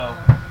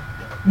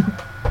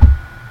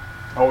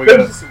we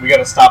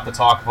gotta stop the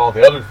talk of all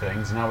the other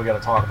things, and now we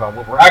gotta talk about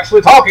what we're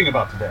actually talking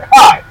about today.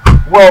 Hi,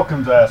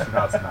 welcome to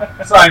Astronauts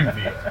Anonymous. I'm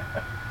Via.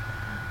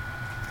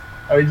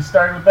 Are we just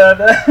starting with that?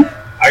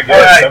 I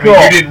guess. Right, I mean,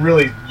 cool. you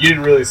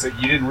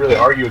didn't really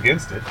argue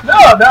against it. No.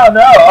 All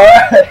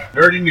right.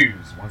 Nerdy news,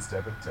 one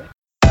step at a time.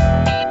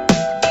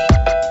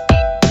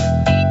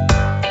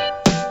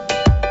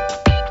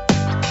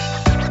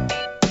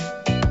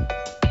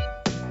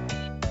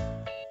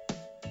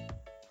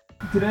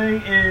 Today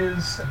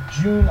is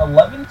June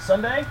 11th,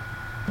 Sunday.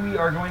 We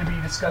are going to be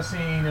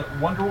discussing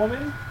Wonder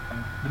Woman.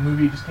 The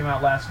movie just came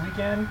out last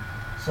weekend,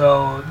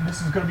 so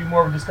this is going to be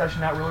more of a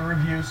discussion, not really a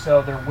review,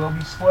 so there will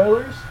be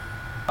spoilers.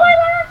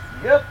 Spoilers!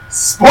 Yep.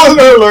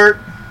 Spoiler alert!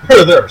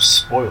 There are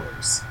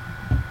spoilers.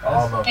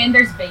 And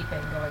there's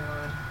vaping going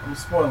on. I'm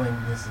spoiling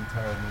this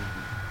entire movie.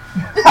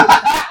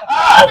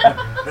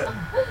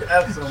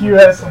 Q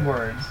has some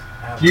words.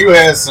 Q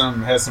has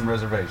some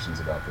reservations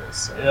about this,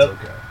 so Yep. it's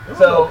okay.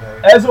 So, okay.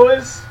 as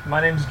always,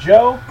 my name's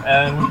Joe,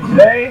 and with me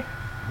today,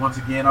 Once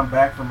again, I'm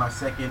back for my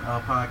second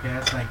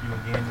podcast. Thank you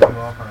again to you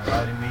all for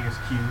inviting me. It's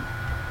cute.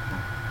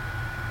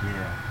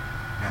 Yeah,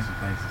 got some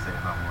things to say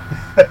about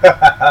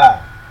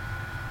one.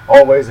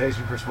 Always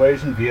Asian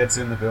persuasion. Viet's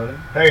in the building.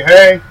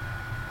 Hey!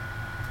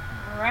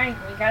 Alright,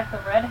 we got the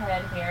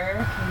redhead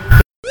here.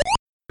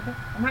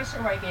 I'm not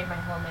sure why I gave my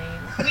whole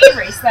name. Can we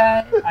erase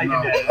that? I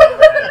No. did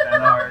that. All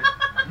right.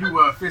 You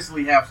were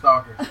officially half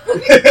stalker.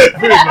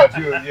 Pretty much,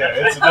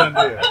 it's a done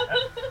deal.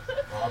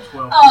 All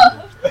 12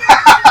 Oh.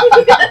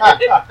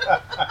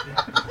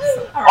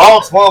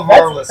 All 12 of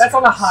our listeners. That's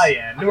on the high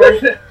end.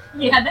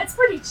 Yeah, that's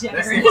pretty Let's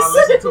generous. see if I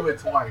listen to it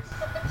twice.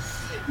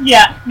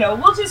 Yeah, no,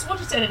 we'll just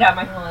edit out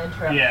my whole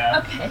intro. Yeah.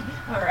 Okay,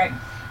 alright.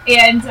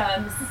 And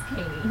this is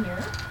Katie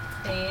here,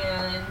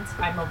 and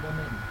I'm a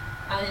woman.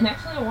 I'm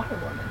actually a Wonder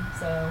Woman,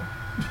 so...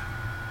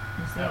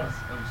 I'm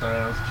sorry,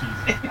 that was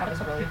cheesy. That was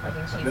really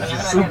fucking cheesy. This is I'm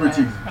not super gonna-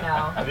 cheesy.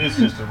 No. It's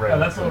just a No, regular.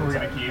 that's what we're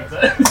going to keep.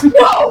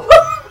 No!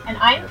 And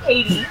I'm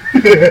Katie,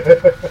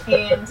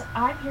 and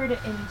I'm here to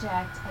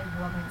inject a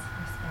woman's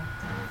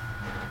perspective.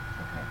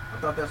 Okay. I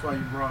thought that's why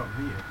you brought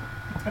Via.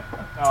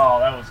 Oh,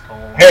 that was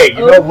cold. Hey,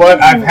 you know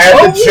what? I've had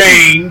Oh. to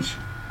change.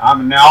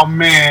 I'm now a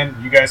man.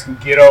 You guys can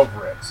get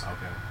over it.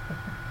 Okay.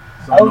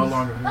 So I no was-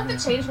 longer I thought the Via.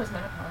 change was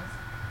menopause.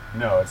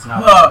 No, it's not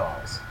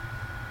menopause.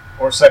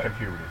 Or second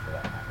puberty, for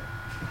that matter.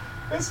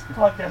 This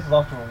podcast is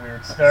off to a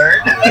weird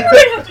start. We're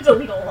gonna have to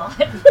delete a lot.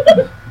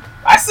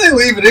 I say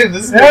leave it in.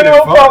 This is Yeah, gonna be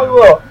no, fun. probably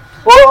will.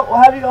 Well,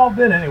 how have you all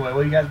been anyway?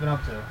 What have you guys been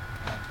up to?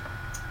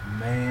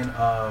 Man,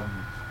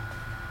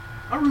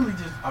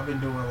 I've been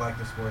doing like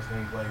the sports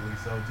things lately,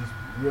 so just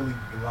really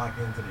lock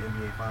into the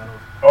NBA Finals.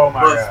 Oh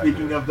my But god.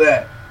 speaking of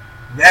that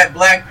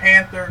Black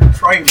Panther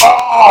trailer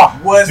Oh,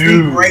 was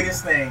dude. the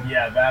greatest thing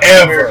Yeah, that in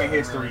Ever. American was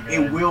history. really It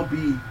good. will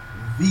be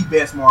the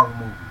best Marvel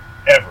movie,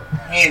 Ever.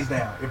 hands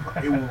down.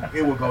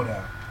 It will go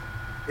down.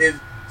 It's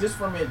just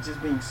from it just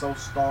being so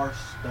star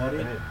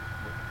studded.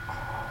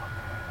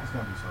 It's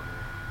gonna be so good.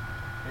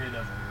 It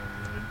doesn't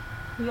really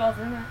Who all's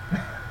in it?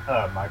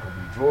 Michael B.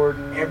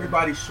 Jordan.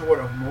 Everybody short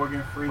of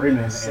Morgan Freeman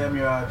and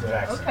Samuel L.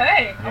 Jackson.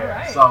 Okay, Yeah.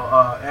 alright. So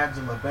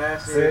Angela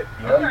Bassett.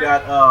 Yep. You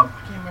got I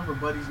can't remember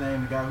Buddy's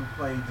name, the guy who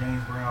played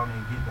James Brown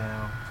in Get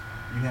Down.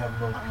 You have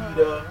Lil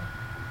Peter,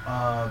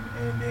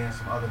 and then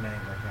some other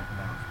names I can't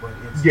pronounce, but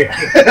it's Yeah.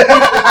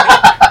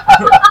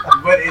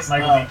 but it's good.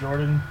 Michael B.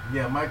 Jordan.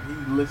 Yeah, Mike. He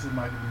listed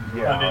Michael B.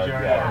 Yeah. Jordan. Oh, did you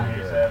already? yeah, Okay,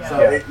 yeah. so-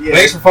 So Yeah.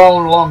 Thanks for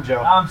following along,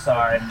 Joe. I'm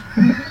sorry.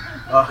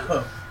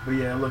 But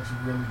yeah, it looks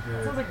really That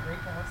good. sounds like a great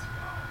cast.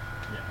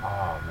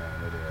 Oh man,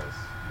 it is.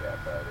 Yeah,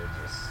 but it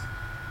just,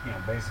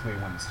 basically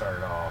when it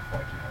started off,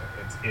 like,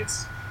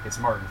 it's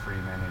Martin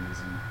Freeman, and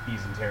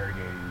he's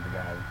interrogating the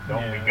guy, the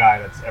only Yeah. guy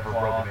that's ever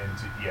Claw. broken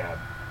into, Mhm.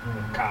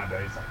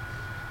 Wakanda. He's like,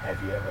 have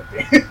you ever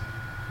been?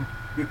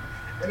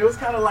 And it was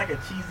kind of like a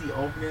cheesy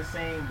opening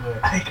scene, but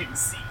I can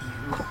see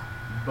you.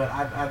 but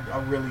I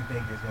really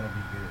think it's gonna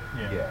be good.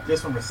 Yeah.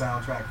 Just from the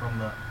soundtrack from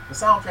the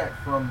soundtrack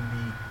from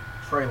the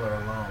trailer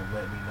alone,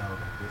 let me know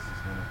that this is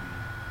gonna be.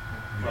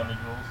 Run the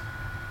jewels.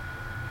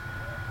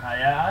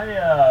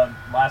 I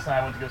last night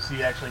I went to go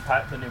see actually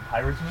the new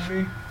Pirates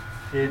movie.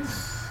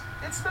 It's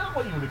not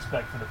what you would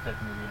expect for the fifth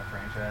movie in a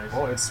franchise.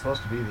 Well, it's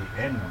supposed to be the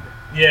end.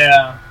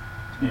 Yeah.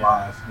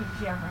 Lies.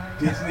 Yeah, right.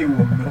 Disney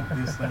will milk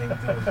this thing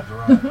until it's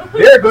dry.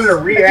 They're going to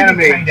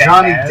reanimate Kinda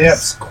Johnny has.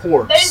 Depp's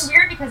corpse. That is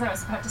weird because I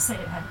was about to say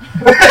that.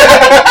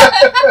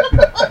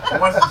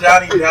 Once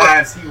Johnny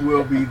dies, he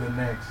will be the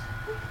next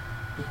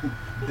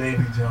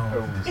Davy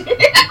Jones.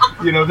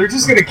 They're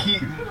just going to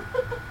keep.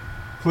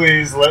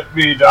 Please let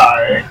me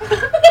die.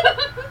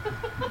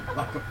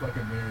 Like a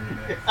fucking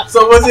marionette.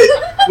 So was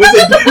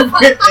it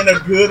different in a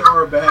good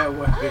or a bad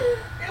way?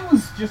 It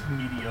was just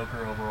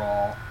mediocre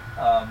overall.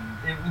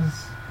 It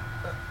was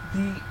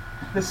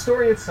the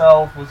story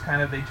itself was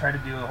kind of, they tried to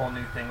do a whole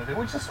new thing with it,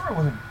 which the story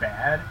wasn't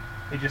bad.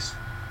 It just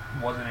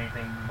wasn't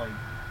anything like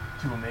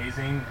too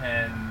amazing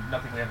and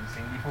nothing we haven't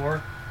seen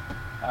before.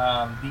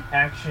 The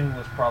action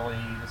was probably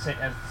the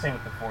same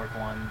with the fourth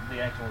one. The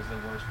action was the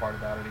worst part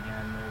about it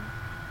again.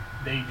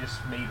 they just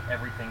made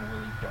everything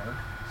really dark,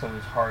 so it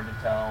was hard to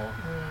tell.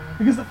 Mm.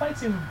 Because the fight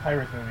scenes with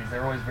Pirates movies,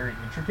 they're always very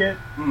intricate.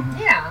 Mhm.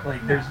 Yeah.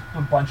 Like, there's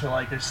a bunch of,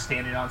 like, they're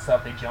standing on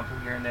stuff, they jump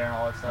here and there and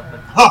all that stuff. But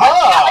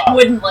Like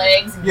wooden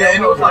legs. And Yeah,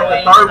 and it was like the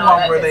legs third and all one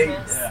that where they-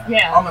 business.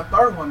 Yeah. On the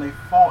third one, they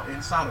fought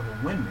inside of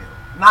a windmill.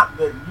 Not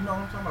the, you know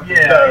what I'm talking about?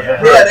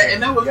 Yeah.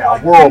 And that was Yeah,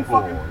 like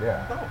whirlpool, fucking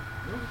yeah. dope.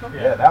 It was dope.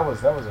 Yeah, that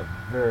was a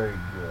very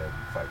good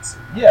fight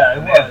scene. Yeah, it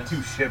And they had was.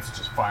 two ships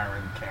just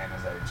firing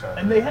cannons at each other.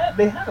 And they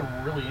had a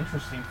really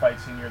interesting fight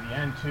scene near the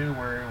end, too,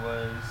 where it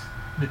was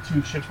the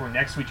two ships were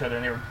next to each other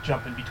and they were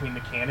jumping between the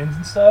cannons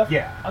and stuff.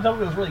 Yeah. I thought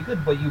it was really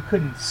good, but you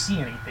couldn't see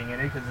anything in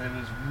it because it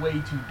was way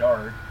too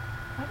dark.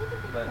 Why did they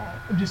do But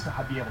that? just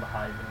to be able to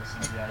hide the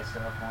CGI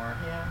stuff more.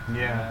 Yeah.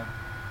 Yeah.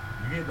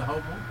 You get the whole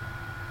movie.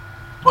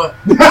 But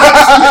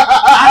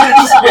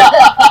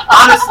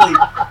honestly,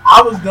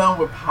 I was done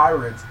with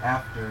Pirates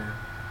after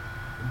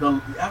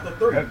three.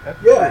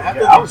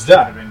 I was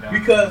done.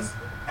 Because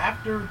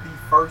after the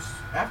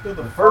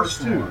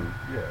first two. one,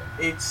 Yeah.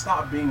 it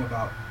stopped being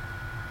about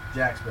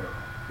Jack Sparrow.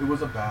 It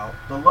was about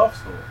the love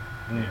story.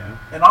 Yeah.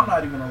 And I'm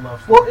not even a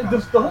love story. Well,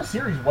 the whole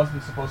series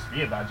wasn't supposed to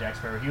be about Jack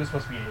Sparrow. He was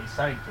supposed to be a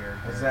side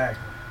character.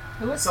 Exactly.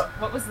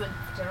 What was the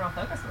general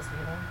focus supposed to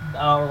be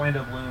then?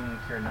 Orlando Bloom,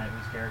 Keira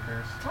Knightley's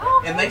characters. Oh,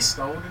 okay. And they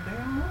stole the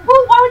damn movie.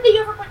 Well, why would they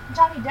ever put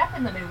Johnny Depp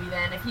in the movie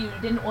then if you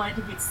didn't want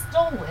it to get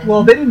stolen?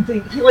 Well, they didn't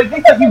think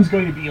they thought he was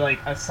going to be like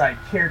a side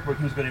character, but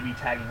he was going to be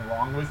tagging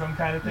along with them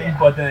kind of thing. Yeah.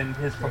 But then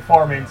his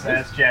performance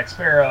as Jack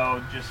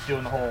Sparrow, just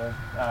doing the whole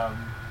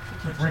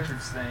Keith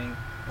Richards thing,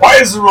 Why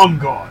is the rum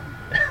gone?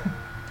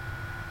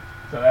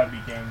 so that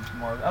became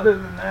more. Other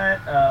than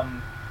that,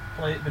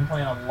 been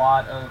playing a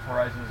lot of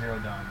Horizon Zero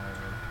Dawn lately.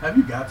 Have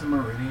you got to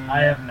Meridian? I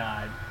have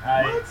not.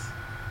 What?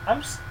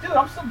 I'm still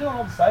doing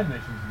all the side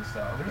missions and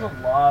stuff. There's a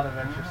lot of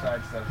extra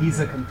side stuff. to He's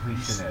a do.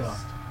 completionist.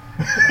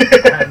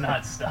 I'm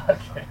not stuck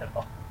at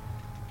all.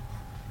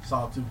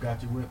 Sawtooth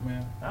got you whipped,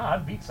 man. No,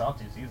 I'd beat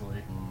Sawtooth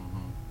easily.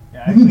 Mm-hmm.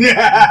 Yeah.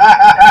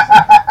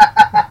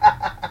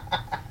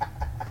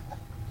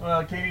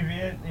 Well, Katie,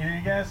 either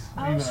you guys?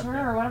 What have Oh, you been up sure.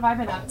 to? What have I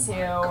been up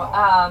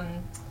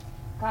to?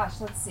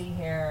 Gosh, let's see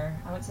here.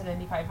 I went to the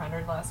Indy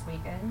 500 last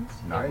weekend.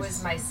 Nice. It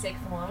was my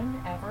 6th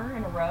one ever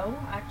in a row,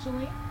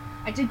 actually.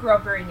 I did grow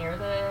up very near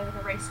the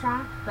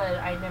racetrack, but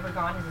I'd never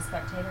gone as a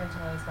spectator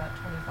until I was about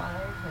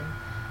 25,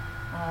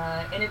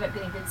 and ended up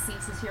getting good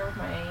seats this year with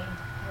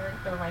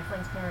my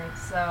friend's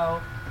parents. So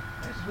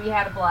we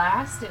had a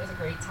blast. It was a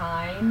great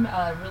time.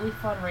 A really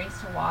fun race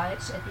to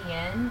watch. At the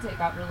end, it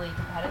got really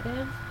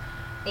competitive.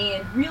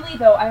 And really,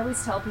 though, I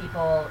always tell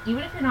people,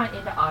 even if you're not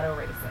into auto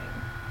racing,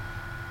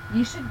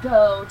 you should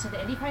go to the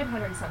Indy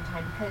 500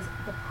 sometime because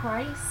the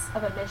price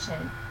of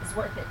admission is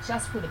worth it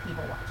just for the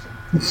people watching.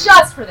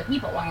 Just for the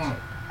people watching.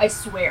 I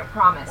swear,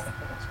 promise.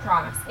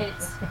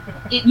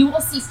 You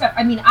will see stuff.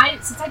 I mean,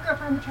 since I grew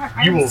up around the track,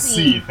 You will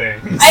see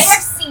things. I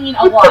have seen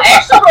a lot. I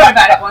actually wrote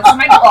about it once on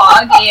my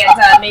blog,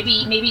 and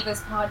maybe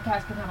this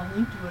podcast can have a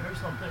link to it or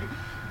something.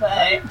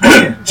 But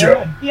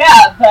Joe.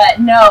 yeah, but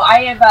no,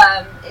 I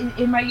have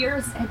in my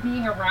years of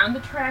being around the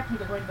track,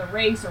 either going to the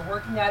race or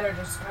working at it, or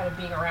just kind of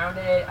being around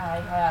it.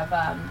 I have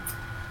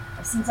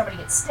I've seen somebody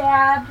get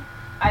stabbed.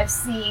 I've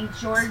seen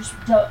George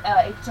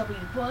H.W.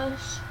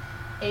 Bush,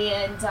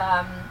 and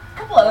a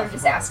couple other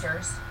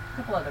disasters.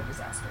 So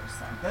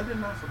That did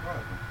not surprise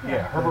me.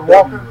 Yeah, Herbert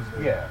That Walker. was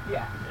there.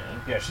 Yeah.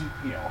 yeah.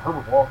 Yeah,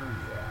 Herbert Walker.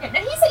 Yeah. Yeah, no,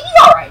 he's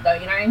all right though,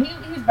 you know, and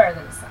he's better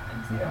than his son.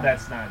 So. Yeah.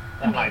 That's not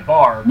a high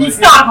bar. But It's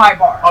not a high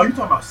bar. Oh, you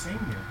talking about senior?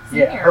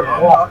 Yeah, Senior. Herbert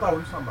I Walker. thought we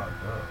were talking about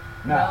Doug.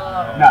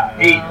 Nah,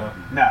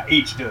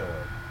 H-Dub.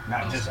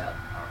 Not H just... Dub.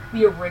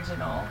 The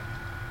original.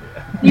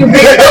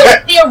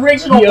 Yeah. The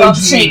original The bump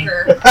OG.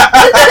 shaker.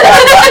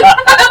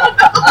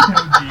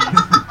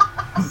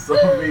 So,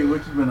 me,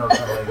 what you been up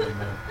to lately,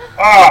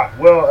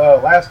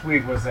 man? Last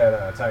week was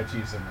that Tai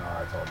Chi seminar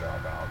I told y'all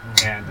about.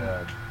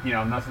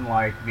 And, nothing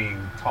like being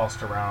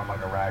tossed around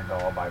like a rag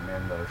doll by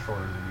men that are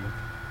shorter than you.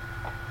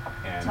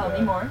 And, Tell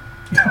me more.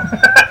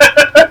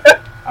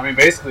 I mean,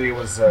 basically it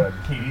was...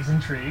 Katie's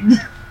intrigued.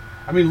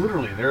 I mean,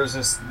 literally, there's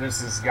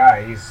this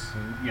guy. He's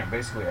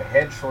basically a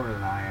head shorter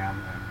than I am,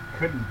 and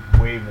couldn't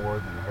weigh more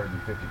than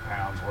 150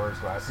 pounds. Wears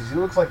glasses. He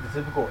looks like the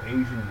typical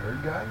Asian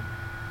nerd guy,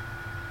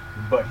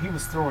 but he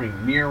was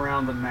throwing me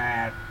around the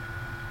mat.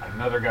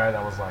 Another guy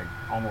that was like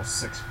almost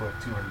 6 foot,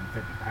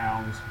 250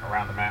 pounds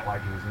around the mat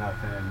like he was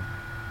nothing.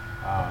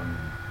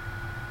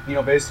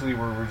 Basically,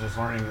 we're just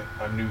learning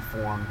a new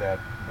form that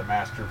the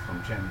master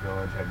from Chen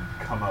Village had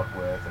come up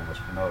with and was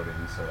promoting.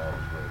 So that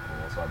was really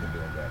cool. So I've been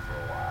doing that for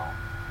a while.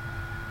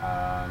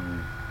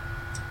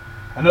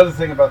 Another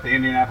thing about the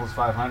Indianapolis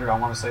 500, I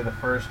want to say the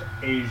first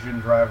Asian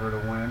driver to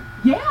win.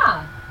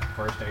 Yeah.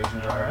 First Asian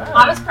driver. Alright. To I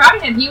win. was proud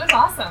of him. He was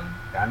awesome.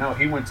 I know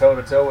he went toe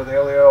to toe with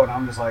Elio, and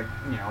I'm just like,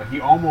 he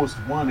almost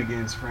won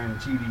against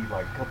Franchitti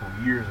like a couple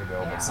of years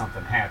ago, Yeah. but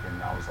something happened.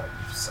 And I was like,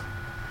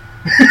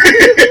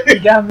 You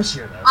got him this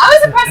year, though. I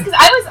was impressed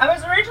because I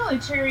was originally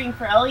cheering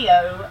for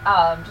Elio,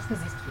 just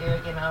because he's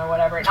cute, or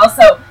whatever. And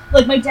also,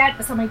 like my dad.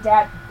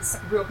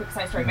 Real quick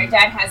side story. My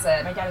dad is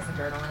a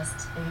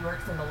journalist, and he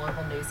works in the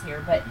local news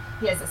here. But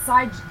he has a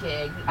side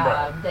gig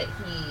that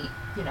he,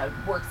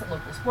 works at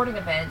local sporting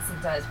events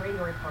and does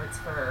radio reports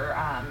for,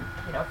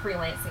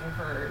 freelancing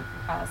for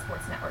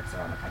sports networks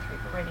around the country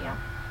for radio.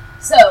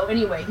 So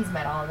anyway, he's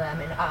met all of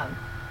them, and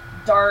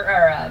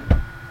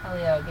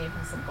Elio gave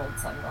him some gold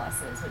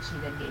sunglasses, which he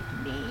then gave to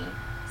me.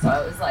 So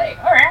I was like,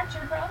 all right, I'm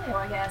cheering for Elio,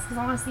 I guess, because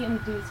I want to see him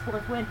do his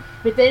fourth win.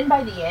 But then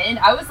by the end,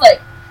 I was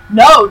like,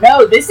 no,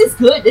 this is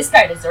good. This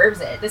guy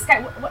deserves it. This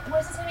guy,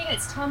 what's his name again?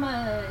 It's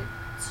Tama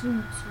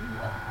Sato.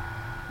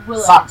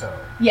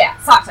 Yeah,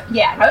 Sato.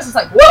 Yeah, and I was just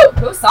like, whoa,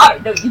 go Sato.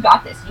 No, you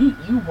got this. You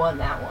won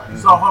that one.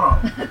 So hold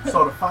on.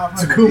 So the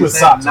 500. Takuma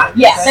Sato.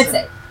 Yeah, that's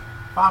it.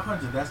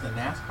 500. That's the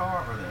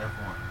NASCAR or the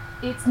F1?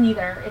 It's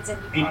neither. It's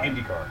IndyCar.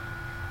 IndyCar.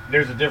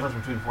 There's a difference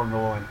between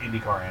Formula 1,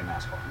 IndyCar, and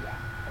NASCAR. Yeah.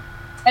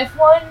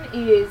 F1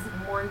 is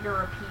more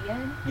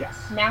European.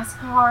 Yes.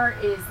 NASCAR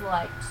is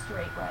like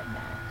straight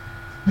redneck.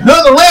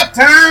 Another left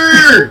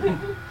turn!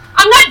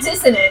 I'm not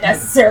dissing it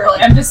necessarily.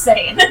 I'm just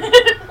saying.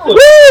 Woo!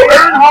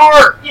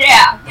 Earnhardt!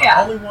 Yeah.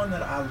 The only one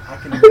that I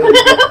can really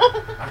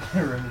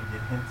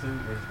get into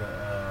is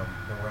the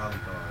rally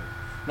cars.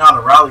 Now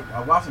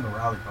watching the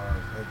rally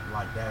cars, but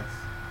like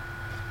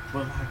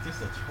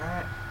just a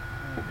track.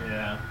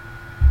 Yeah.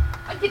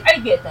 I get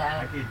that.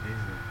 I get dizzy.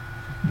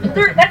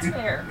 That's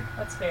fair.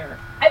 That's fair.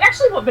 I've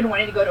actually been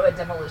wanting to go to a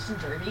demolition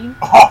derby.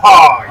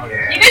 Oh,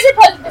 yeah. You guys would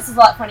probably think this is a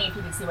lot funny if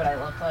you could see what I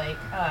look like.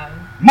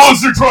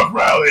 Monster Truck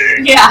Rally!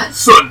 Yeah.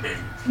 Sunday.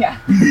 Yeah.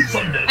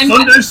 Sunday.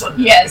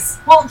 Yes.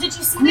 Well, did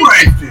you see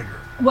Great figure.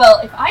 Well,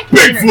 if I can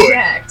Bigfoot.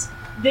 interject,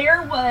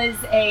 there was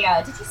a.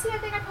 Did you see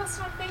that thing I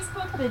posted on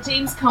Facebook? The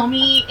James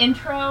Comey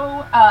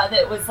intro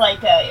that was like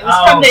it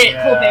was from the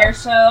Colbert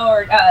Show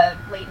or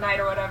Late Night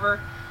or whatever.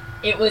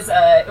 It was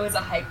a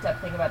hyped up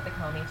thing about the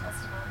Comey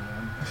testimony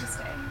on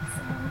Thursday.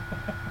 So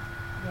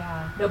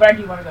yeah, no, but I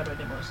do want to go to a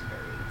demolition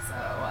derby. So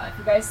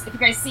if you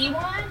guys see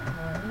one,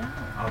 let me know.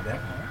 Oh,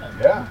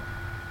 definitely. Yeah.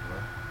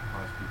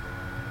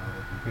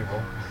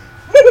 People.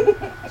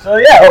 So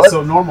yeah.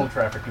 Also, normal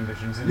traffic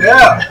conditions in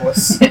Yeah.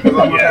 Minneapolis. Because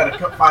I'm trying to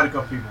fight a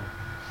couple people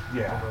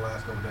Yeah. over the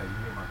last couple days. You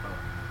hear my car.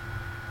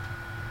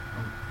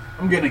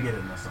 I'm gonna get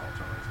an assault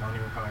charge. Don't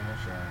even call your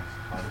insurance.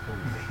 Call the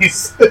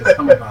police.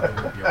 I'm about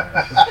to whip your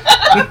ass.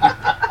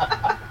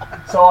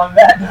 So on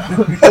that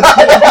note,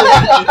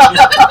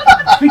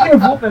 speaking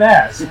of whooping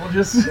ass, we'll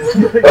just get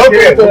we'll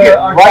get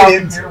our right topic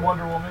into here, it.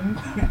 Wonder Woman,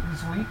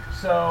 this week.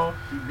 So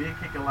She did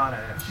kick a lot of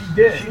ass. she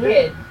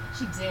did.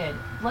 She did.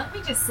 Let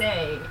me just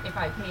say, if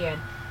I can,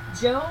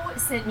 Joe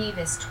sent me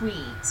this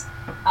tweet,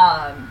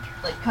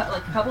 like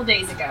a couple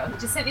days ago. He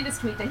just sent me this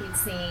tweet that he'd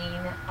seen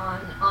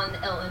on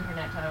El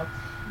Interneto.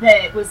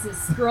 That was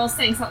this girl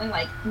saying something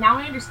like, "Now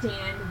I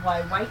understand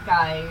why white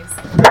guys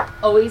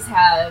always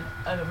have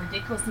a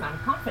ridiculous amount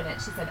of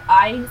confidence." She said,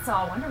 "I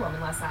saw Wonder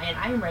Woman last night, and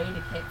I am ready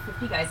to kick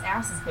 50 guys'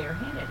 asses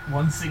barehanded."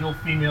 One single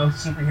female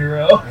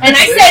superhero. And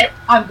I said,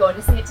 "I'm going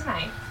to see it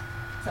tonight."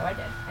 So I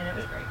did, and it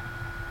was great.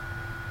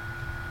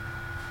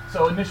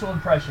 So initial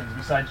impressions,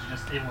 besides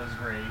just it was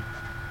great.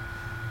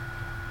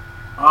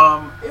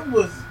 It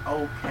was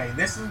okay.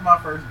 This is my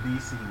first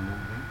DC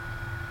movie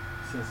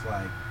since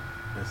like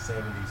the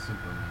 70s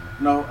Superman.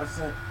 No,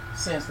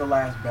 since the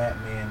last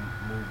Batman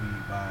movie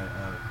by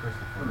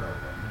Christopher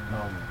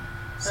Nolan.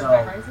 So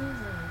Dark Rises?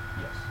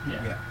 Or? Yes.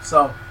 Yeah.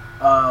 So,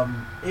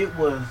 it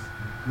was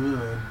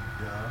good.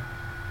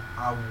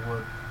 I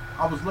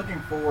was looking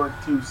forward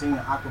to seeing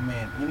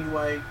Aquaman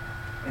anyway,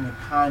 and it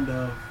kind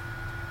of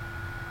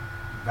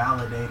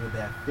validated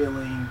that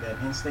feeling, that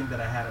instinct that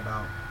I had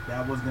about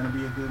that was going to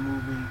be a good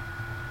movie.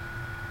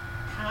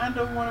 Kind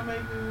of want to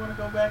make me want to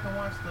go back and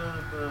watch the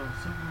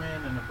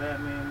Superman and the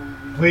Batman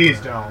movie. Please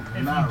don't.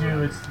 If Not you do,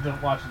 really. it's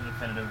watch the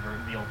definitive or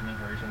the ultimate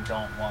version.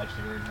 Don't watch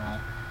the original.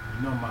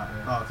 You know my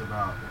thoughts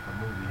about if a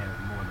movie has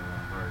more than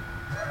one version.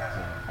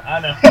 So, I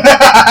know.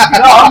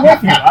 No,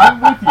 I'm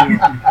with you.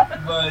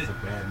 But it's a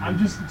bad movie. I'm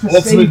just to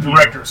Ultimate save you,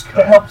 Director's to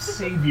Cut. help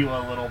save you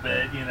a little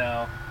bit.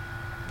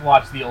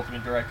 Watch the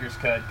Ultimate Director's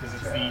Cut because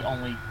it's the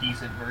only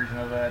decent version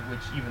of that, which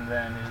even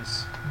then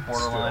is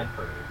borderline.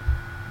 Still pretty.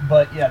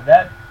 But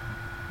yeah,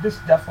 this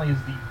definitely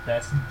is the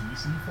best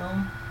DC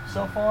film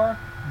so far.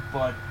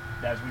 But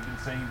as we've been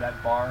saying,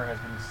 that bar has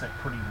been set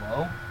pretty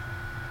low.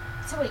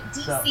 So wait,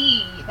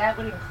 DC, that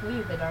would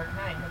include The Dark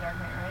Knight and The Dark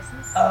Knight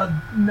Rises?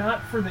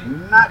 Not for the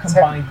Not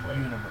combined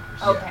technically.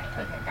 universe. Okay,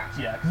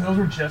 gotcha. Yeah, because those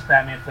were just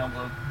Batman films.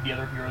 The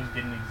other heroes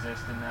didn't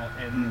exist in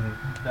Mhm.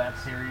 that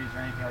series or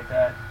anything like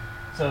that.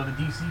 So the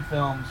DC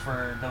films,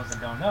 for those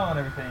that don't know and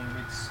everything,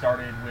 it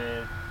started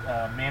with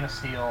Man of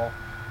Steel,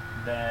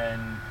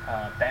 then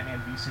Batman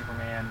v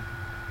Superman,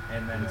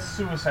 and then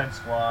Suicide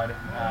Squad.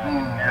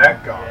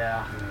 That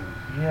guy.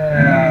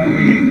 Yeah.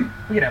 We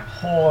could have a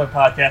whole other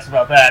podcast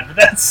about that, but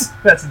that's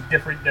a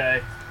different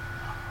day.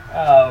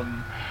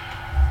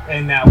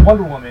 And now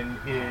Wonder Woman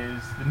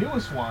is the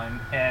newest one,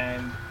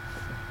 and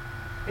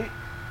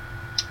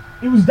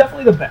It was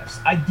definitely the best.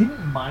 I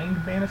didn't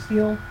mind Man of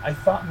Steel. I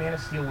thought Man of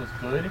Steel was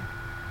good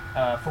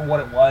for what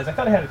it was. I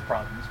thought it had its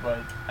problems, but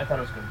I thought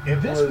it was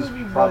good. This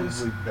movie probably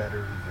better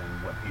than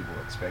what people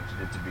expected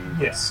it to be,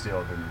 but Yeah.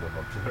 still didn't live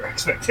up to their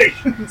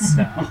expectations.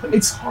 No,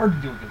 it's hard to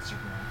do a good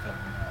Superman film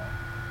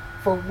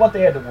for what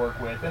they had to work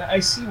with, and I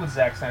see what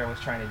Zack Snyder was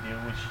trying to do,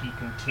 which he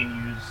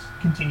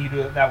continued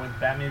to that with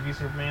Batman v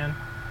Superman,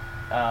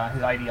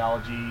 his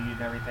ideology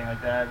and everything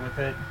like that with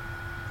it.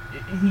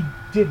 He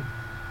did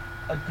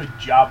a good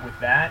job with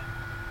that,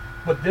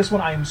 but this one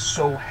I am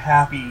so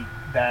happy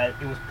that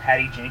it was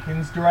Patty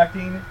Jenkins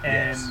directing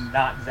and Yes.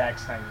 not Zack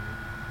Snyder.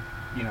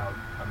 You know,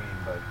 I mean,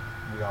 but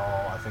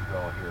I think we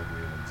all here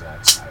agree that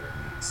Zack Snyder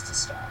needs to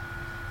stop.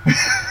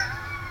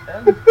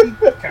 He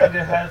kind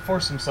of has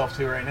forced himself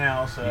to right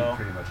now, so He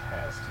pretty much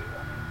has to.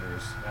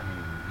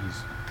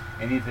 He's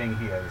anything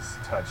he has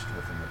touched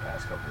within the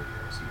past couple of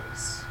years, he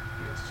has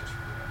just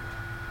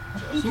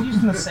ruined. he's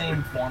using the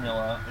same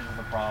formula is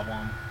the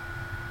problem.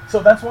 So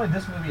that's why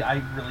this movie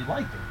I really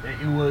liked it.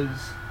 It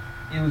was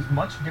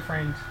much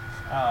different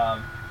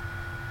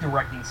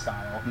directing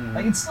style. Mhm.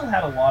 Like it still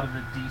had a lot of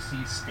the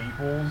DC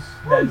staples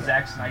that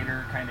Zack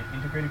Snyder kind of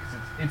integrated because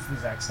it's the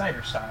Zack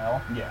Snyder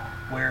style, Yeah.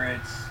 where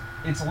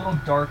it's a little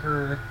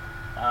darker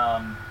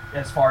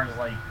as far as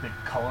like the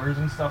colors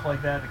and stuff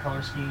like that, the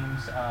color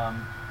schemes.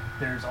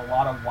 There's a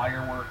lot of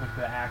wire work with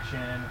the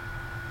action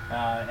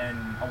and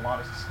a lot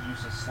of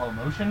use of slow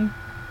motion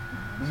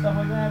and stuff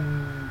like that,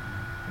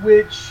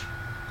 which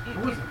It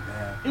wasn't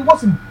bad. it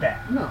wasn't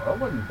bad. No, it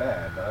wasn't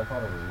bad, but I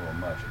thought it was a little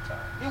much at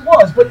times. It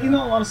was, but Yeah.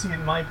 honestly,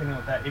 in my opinion,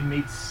 with that, it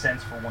made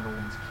sense for Wonder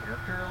Woman's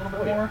character a little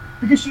bit Oh, yeah. more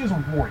because she is a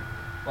warrior.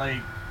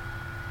 Like,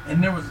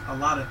 And there was a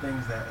lot of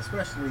things that,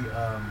 especially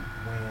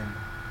when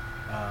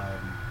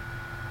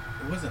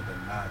it wasn't the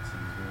Nazis,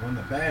 but when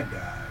the bad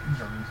guys,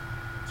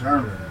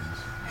 Germans,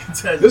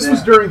 touched This was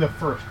down. during the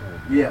First World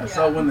War. Yeah,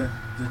 so when the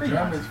Pretty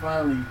Germans Nazi.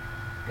 finally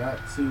got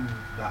to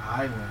the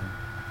island,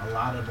 a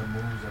lot of the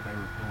moves that they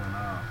were pulling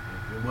off,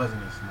 if it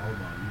wasn't in slow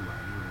mo, you would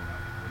have like,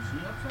 was she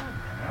upside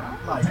down?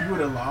 Like you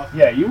would have lost.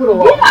 Yeah, you would have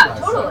lost. Yeah, it.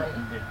 totally.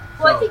 yeah.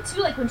 Well, I So- think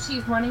too, like when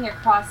she's running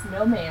across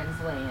no man's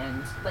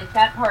land, like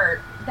that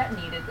part that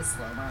needed the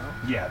slow mo.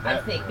 Yeah, I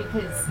that think really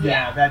because did.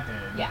 Yeah, that did.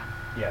 yeah,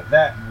 Yeah,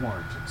 that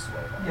warranted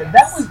slow-mo. Yeah,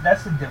 Yes.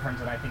 that's the difference,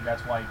 and I think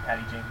that's why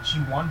Patty Jenkins, she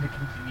wanted to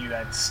continue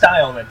that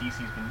style that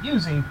DC's been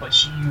using, but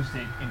she used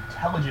it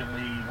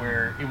intelligently,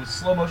 where it was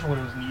slow motion when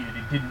it was needed.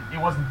 It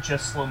wasn't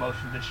just slow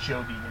motion to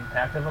show the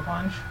impact of a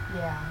punch.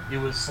 yeah. It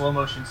was slow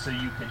motion so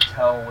you could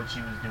tell what she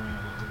was doing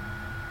a little bit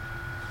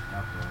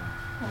more.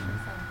 I think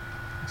so.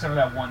 Except for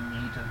that one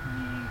knee to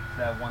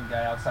that one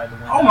guy outside the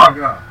window. Oh my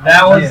god!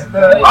 That was Yeah,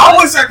 the I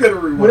wish I could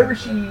have rewound. whenever that.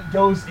 she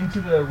goes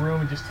into the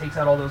room and just takes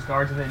out all those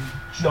guards and then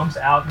jumps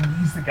out and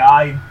knees the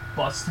guy and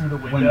busts through the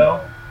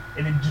window.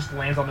 And then just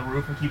lands on the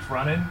roof and keeps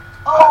running.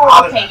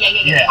 Oh, okay,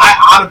 yeah. Yeah.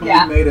 I audibly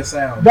Yeah. made a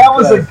sound. That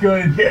was a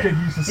because- good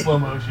use of slow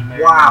motion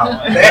there.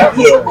 Wow, that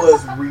hit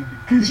was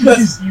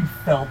ridiculous. You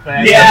felt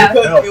that. Yeah,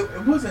 No. because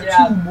it wasn't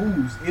Yeah. two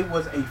moves. It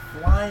was a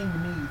flying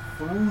knee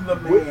through the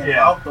man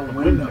Yeah. out the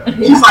window. Window.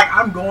 He's like,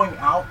 I'm going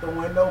out the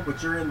window,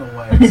 but you're in the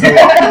way.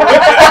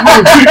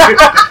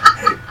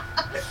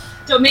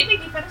 Don't make me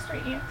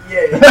defenestrate you.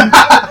 Yeah,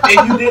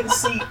 and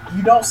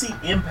you don't see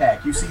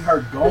impact. You see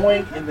her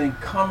going and then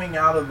coming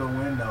out of the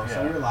window.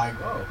 So Yeah. you're like,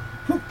 oh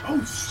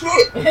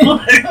shit.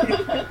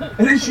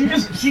 And then she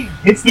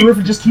hits the roof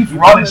and just keeps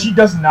running. She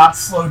does not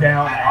slow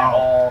down at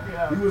all.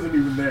 He wasn't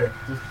even there.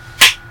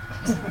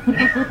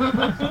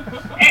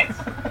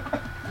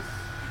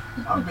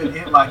 I've been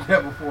hit like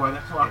that before.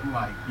 That's why I'm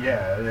like,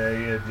 Yeah,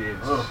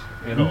 it's Ugh.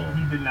 you know.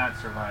 He did not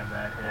survive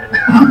that hit.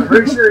 I'm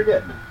pretty sure he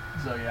did.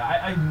 So yeah,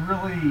 I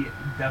really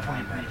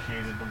definitely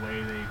appreciated the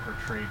way they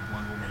portrayed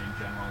Wonder Woman in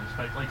general.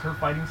 Just like her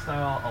fighting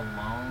style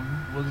alone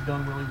was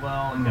done really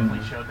well. It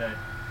definitely showed that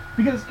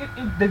because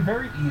they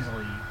very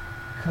easily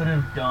could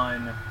have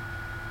done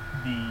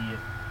the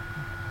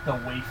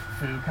waif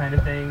fu kind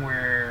of thing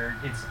where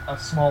it's a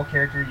small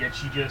character yet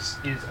she just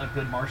is a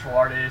good martial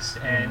artist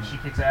and she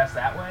kicks ass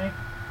that way,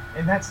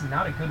 and that's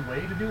not a good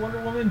way to do Wonder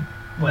Woman.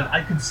 But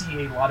I could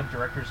see a lot of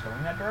directors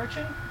going that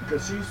direction.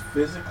 because she's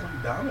physically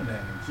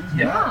dominating. She's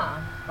Yeah. not.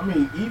 I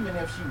mean, even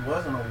if she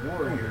wasn't a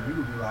warrior, you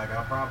would be like,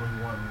 I probably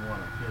wouldn't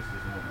want to piss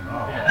this woman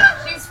off.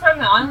 Yeah. She's from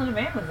the island of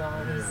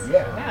Amazons.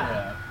 Yeah.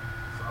 Yeah.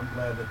 So I'm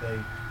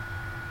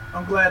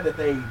glad that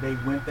they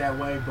went that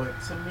way. But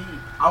to me,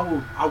 I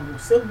will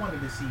still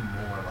wanted to see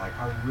more. Like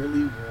I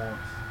really want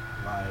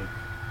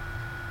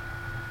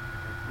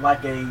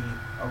like a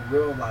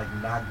real like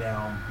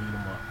knockdown beat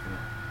 'em up film.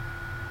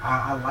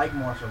 I like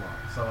martial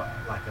arts, so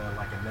like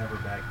a Never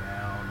Back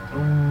Down. Or,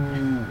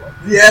 Ooh.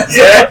 yes,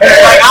 Yeah.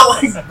 like I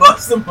like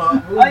bust 'em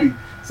up movie.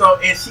 So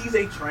and she's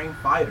a trained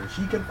fighter.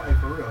 She can fight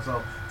for real.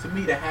 So to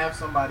me, to have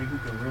somebody who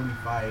can really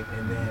fight,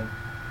 and then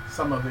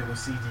some of it was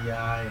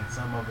CGI, and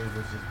some of it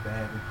was just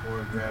badly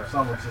choreographed,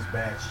 some was just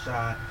bad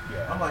shot.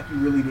 Yeah. I'm like, you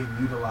really didn't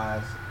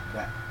utilize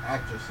that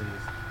actress's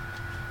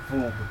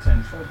Full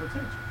potential. full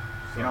potential.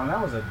 You know, and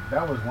that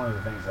was one of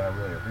the things that I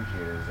really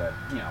appreciated is that,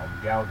 you know,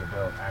 Gal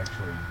Gadot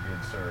actually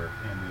did serve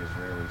in the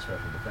Israeli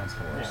Special Defense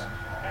Force.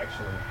 Yeah.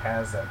 Actually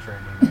has that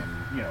training in,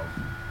 you know,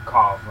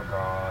 Krav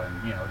Maga,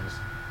 and, you know, just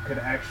could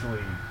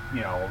actually,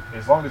 you know,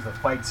 as long as the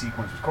fight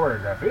sequence was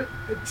choreographed,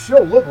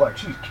 she'll look like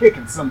she's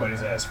kicking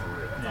somebody's ass for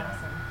real. That's Yeah.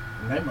 awesome.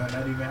 And they might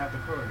not even have to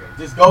choreograph.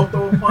 Just go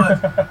through a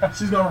punch.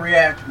 She's gonna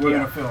react. We're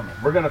gonna film it.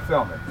 We're gonna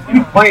film it.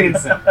 Plain and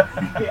simple.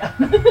 Yeah.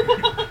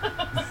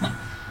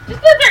 Just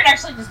go there and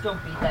actually just go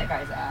beat that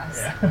guy's ass.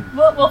 Yeah.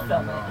 We'll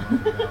film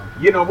it.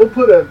 You know, we'll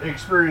put an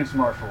experienced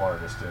martial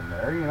artist in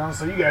there, you know,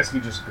 so you guys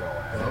can just go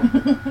at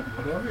it.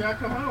 Whatever y'all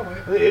come out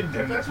with.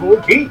 That's what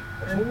we'll keep.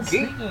 That's what And we'll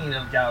keep. speaking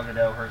of Gal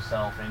Gadot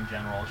herself in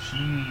general,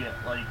 she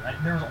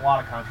there was a lot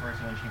of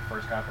controversy when she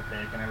first got the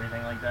pick and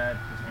everything like that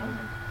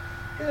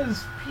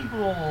because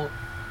people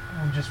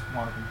just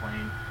want to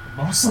complain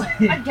mostly.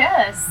 I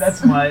guess.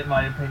 That's my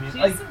opinion.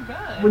 She's Like so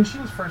good. when she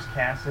was first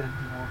casted,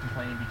 people were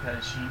complaining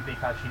because they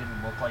thought she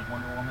didn't look like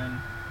Wonder Woman.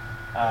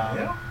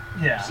 Yeah?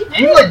 Yeah. She did.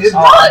 really She did.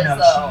 does, no,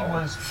 though. she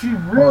was. She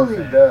really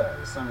perfect.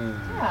 does. I mean,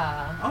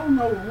 Yeah. I don't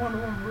know what Wonder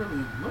Woman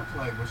really looks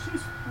like, but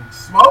she's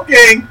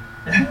smoking.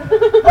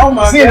 Oh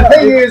my see, god! the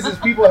thing is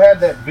people had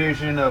that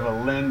vision of a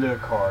Linda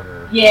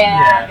Carter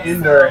Yeah. I guess in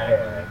so. their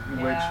head,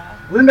 Yeah. which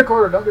Linda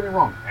Carter, don't get me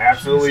wrong,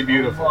 absolutely She's-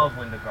 beautiful. I love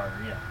Linda Carter.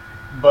 Yeah.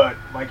 But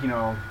like, you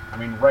know, I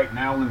mean, right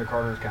now Linda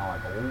Carter is kind of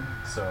like old,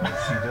 so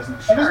she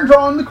doesn't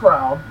draw in the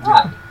crowd, you know,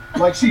 Right.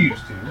 like she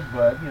used to.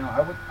 But you know,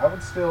 I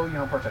would still, you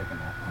know, partake in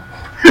that.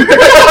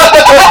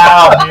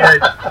 Wow, man.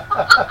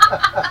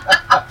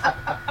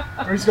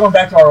 We're just going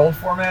back to our old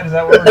format. Is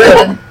that what we're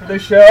doing for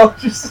this show?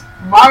 Just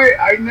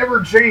I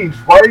never changed.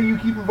 Why do you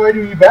keep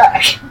inviting me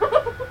back?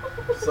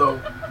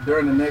 So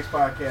during the next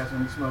podcast,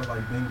 when he smells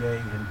like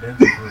Bengay and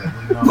dental bread,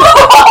 we know.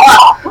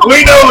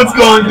 We know what's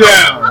going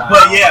down.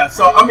 But yeah,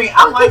 so I mean,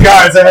 I like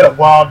Guys, I had a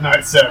wild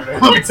night Saturday.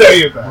 Let me tell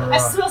you about I it.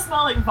 still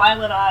smell like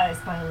Violet Eyes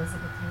by Elizabeth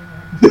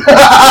Taylor.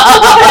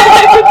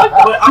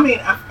 But I mean,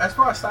 as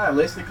far as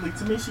stylistically,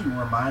 to me, she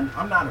reminded.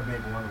 I'm not a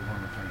big Wonder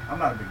Woman fan. I'm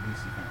not a big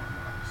DC fan.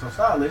 So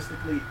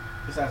stylistically,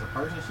 just as a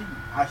person,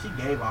 she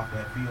gave off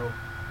that feel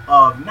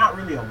of not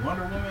really a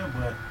Wonder Woman,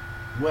 but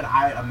what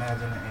I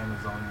imagine an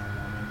Amazonian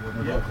woman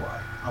would look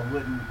like. I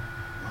wouldn't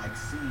like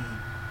see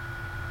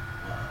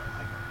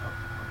like a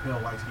pale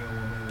light skinned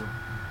woman with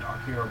dark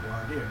hair or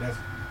blonde hair.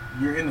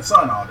 You're in the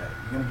sun all day.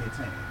 You're gonna get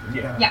tan.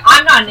 Yeah. Yeah,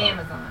 I'm not an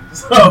Amazon.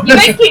 So, You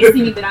guys can't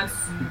see me, but I'm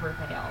super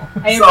pale.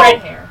 I have So- red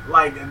hair.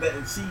 like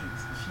she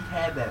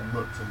had that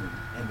look to me,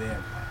 and then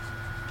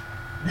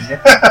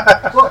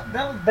well,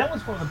 that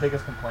was one of the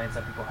biggest complaints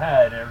that people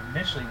had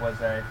initially was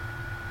that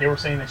they were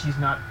saying that she's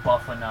not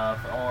buff enough,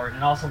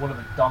 and also one of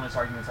the dumbest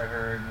arguments I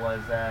heard was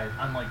that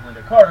unlike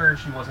Linda Carter,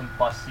 she wasn't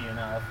busty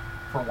enough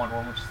for Wonder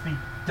Woman, which is the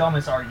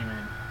dumbest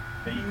argument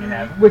that you can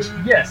have. Which,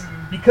 yes,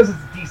 because it's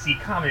DC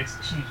Comics,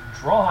 she's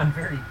drawn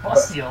very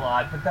busty a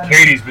lot, but that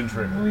Katie's been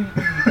tripping.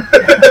 completely- that's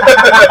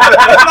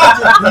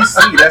not just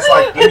DC. That's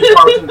like any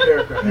cartoon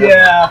character. Ever.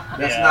 Yeah,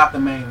 That's yeah. not the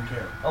main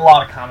character. A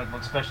lot of comic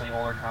books, especially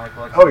older comic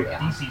books. Oh, yeah.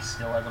 DC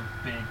still has a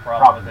big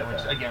problem with it,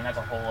 which that. again, that's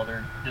a whole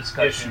other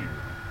discussion.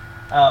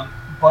 Issue.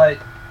 But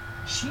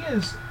she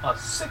is a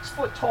 6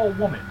 foot tall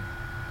woman.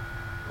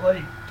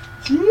 Like,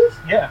 She is.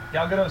 yeah,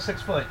 Gal Gadot is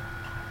 6 foot,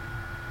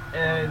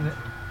 and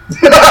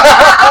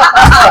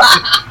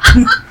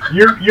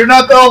You're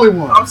not the only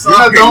one. I'm sorry.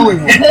 You're not the only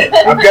one.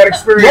 I've got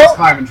experience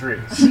climbing trees.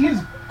 she is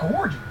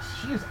gorgeous.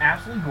 She is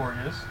absolutely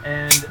gorgeous,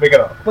 and Pick it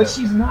up. but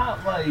she's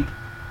not like.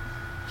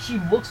 She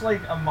looks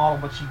like a model,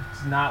 but she's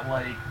not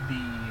like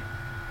the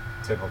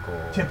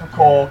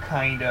typical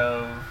kind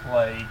of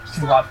like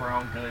too hot for her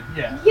own good.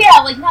 Yeah. Yeah,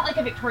 like not like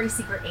a Victoria's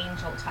Secret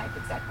angel type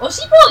exactly. Well,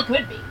 she probably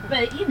could be,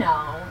 but you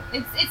know,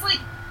 it's like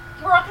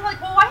we're all kind of like,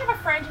 well, I have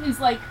a friend who's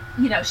like,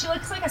 you know, she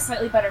looks like a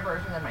slightly better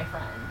version than my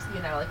friend.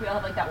 You know, like we all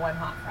have like that one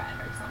hot friend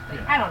or something.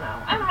 Yeah. I don't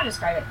know. I don't know how to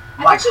describe it.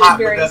 I Like thought she was hot,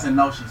 very but doesn't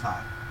know she's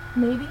hot.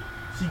 maybe.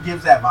 She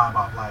gives that vibe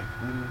off. Like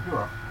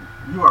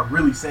you are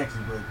really sexy,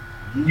 but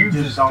you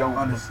just don't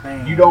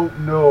understand. You don't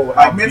know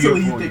how Like mentally,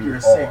 you beautiful think you're a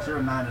are. 6. You're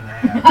a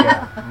 9.5.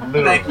 Yeah, Thank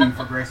literally. you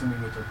for gracing me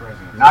with your presence.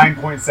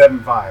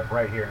 9.75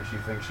 right here, and she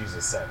thinks she's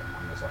a 7.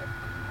 I'm just like,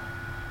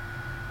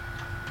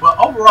 But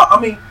overall, I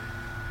mean,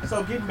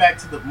 so getting back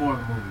to more of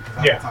the movie because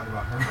I Yeah. can talk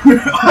about her.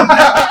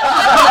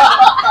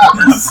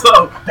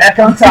 So Back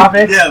on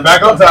topic. yeah,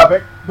 back on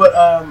topic. But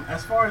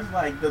as far as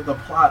like the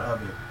plot of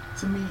it,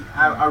 to me,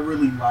 I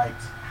really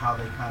liked how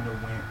they kind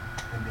of went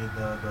and did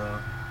the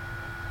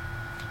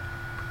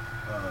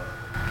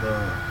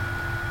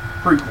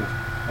prequel.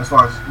 As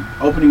far as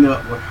opening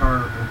up with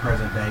her in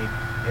present day,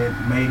 it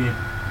made it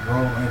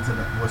roll into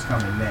what's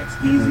coming next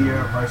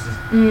easier versus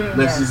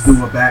let's just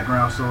do a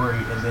background story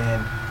and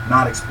then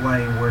not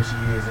explain where she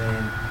is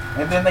in.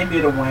 And then they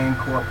did a Wayne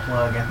Corp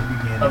plug at the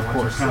beginning, Of which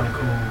course was kind of they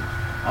cool.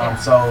 Yeah.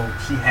 So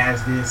she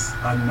has this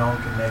unknown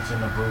connection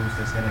to Bruce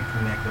that's going to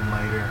connect them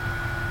later.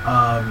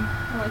 I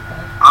like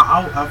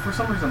that. I for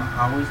some reason,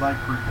 I always like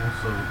prequels.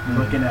 So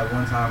looking at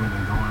one time and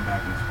then going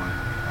back and explaining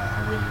it,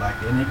 I really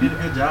liked it. And they did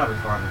a good job as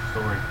far as the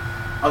story.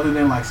 Other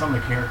than like some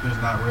of the characters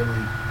not really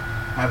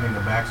having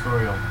a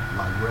backstory of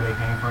like where they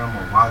came from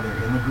or why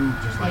they're in the group.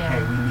 Just like, Yeah.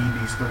 hey, we need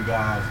these 3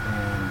 guys,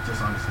 and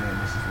just understand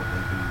this is what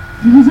they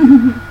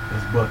do.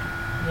 It's booking.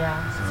 Yeah,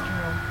 that's So.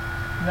 true.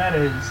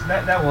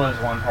 That was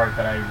one part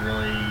that I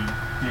really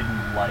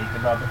didn't like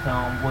about the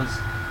film was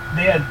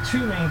they had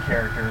 2 main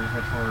characters,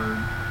 which were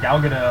Gal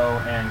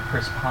Gadot and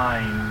Chris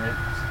Pine.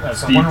 So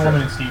Steve Wonder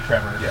Woman Trevor. and Steve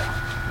Trevor. Yeah.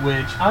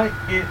 Which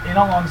in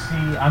all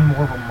honesty, I'm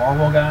more of a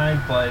Marvel guy,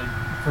 but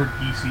for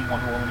DC,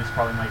 Wonder Woman is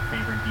probably my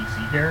favorite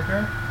DC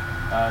character,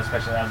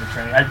 especially out of the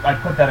Trinity. I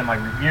put that in my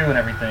review and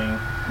everything.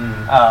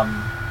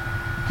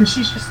 Because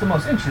she's just the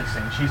most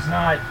interesting. She's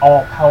not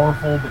all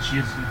powerful, but she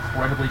is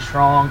incredibly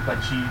strong.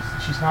 But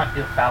she's not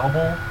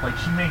infallible. Like,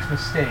 she makes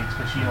mistakes,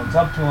 but she owns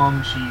up to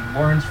them. She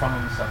learns from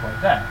them and stuff like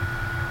that.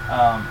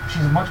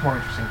 She's a much more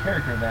interesting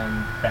character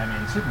than Batman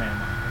and Superman, in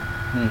my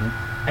opinion.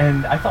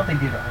 And I thought they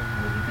did a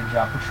really good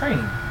job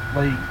portraying.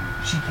 Like,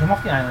 she came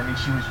off the island and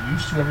she was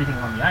used to everything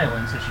on the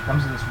island, so she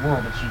comes to this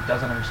world that she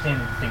doesn't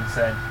understand and thinks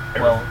that,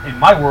 well, in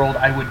my world,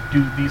 I would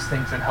do these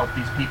things and help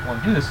these people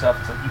and do this stuff.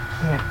 It's like, you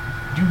can't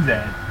do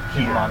that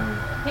in Yeah. modern world.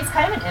 It's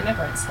kind of an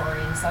immigrant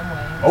story in some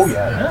ways. Oh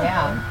yeah.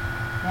 Yeah.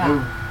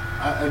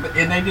 Yeah.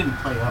 And they didn't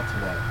play up to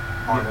that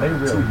part Yeah, they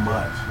of it really too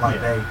much.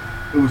 Like Yeah.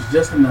 it was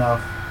just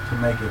enough to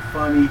make it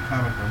funny,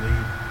 comic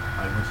relief.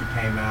 Like when she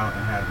came out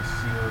and had the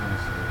shield and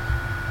the sword.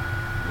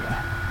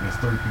 And his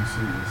 3-piece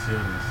suit and the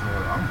shield and the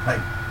sword. I'm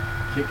like,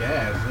 kick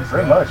ass. Let's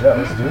Pretty go. much. Yeah.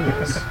 Let's do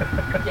this.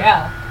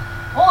 Yeah.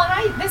 Well,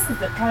 and this is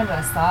kind of an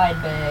aside,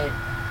 but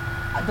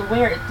the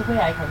way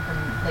I come from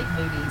like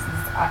movies is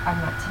I'm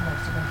not too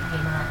much of a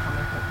gamer or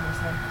comic book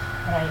person,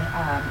 but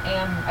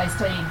I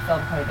studied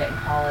film quite a bit in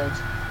college,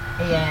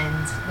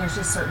 and there's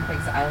just certain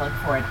things that I look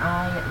for, and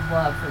I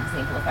love, for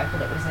example, the fact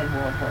that it was in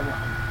World War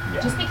I.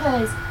 Yeah. Just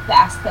because the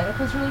aesthetic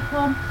was really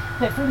cool,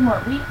 but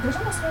furthermore, there's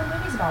almost no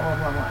movies about World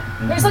War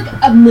I. There's like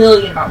a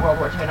million about World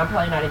War II, and I'm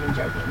probably not even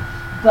joking.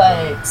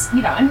 But,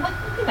 and like,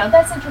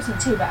 that's interesting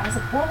too. But I was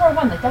like, World War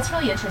I, like, that's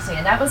really interesting.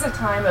 And that was a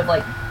time of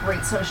like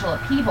great social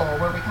upheaval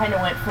where we kind of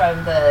went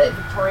from the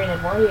Victorian and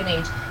Edwardian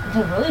age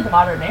into really the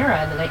modern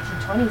era in the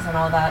 1920s and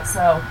all that.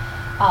 So,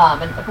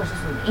 and of course, this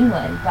was in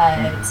England,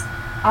 but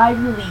I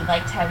really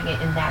liked having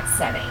it in that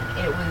setting.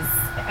 It was,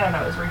 I don't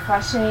know, it was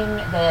refreshing.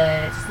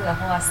 The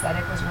whole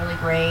aesthetic was really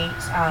great.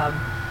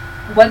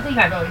 One thing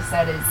I've always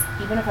said is,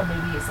 even if a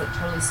movie is like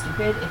totally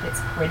stupid, if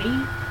it's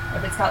pretty,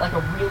 if it's got like a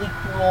really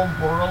cool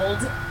world,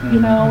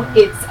 I'm gonna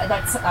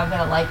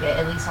like it,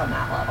 at least on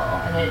that level,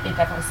 and it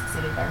definitely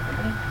succeeded there for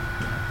me.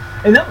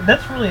 And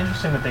that's really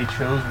interesting that they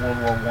chose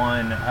World War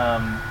I,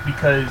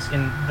 because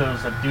in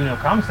those that do know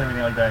comics and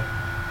everything like that,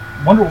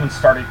 Wonder Woman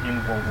started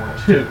in World War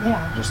II.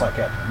 Yeah. Just like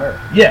Captain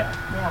America. Yeah.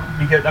 Yeah.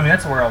 Because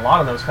that's where a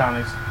lot of those type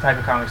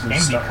of comics came,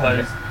 Stuff like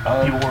because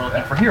that. people were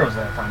looking for heroes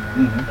at that time and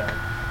everything like that.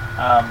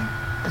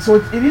 So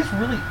it is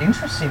really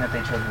interesting that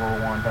they chose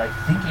World War I, but I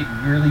think it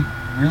really,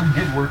 really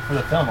did work for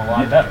the film a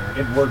lot better.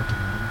 It worked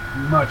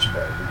much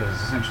better because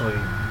essentially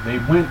they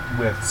went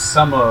with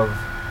some of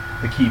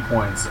the key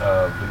points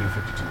of the New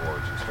 52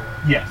 origin story.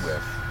 Yes.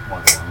 With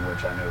Wonder Woman,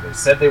 which I know they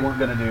said they weren't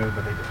going to do,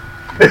 but they did.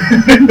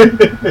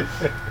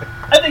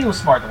 I think it was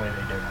smart the way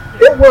they did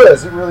it. It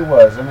was. It really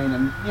was. I mean,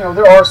 and,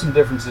 there are some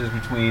differences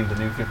between the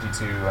New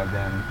 52 and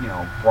then,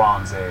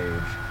 Bronze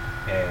Age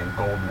and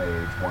Golden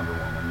Age Wonder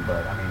Woman.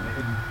 But, I mean,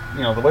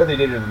 the way they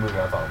did it in the movie,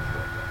 I thought was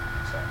really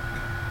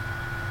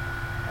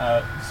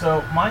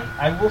good.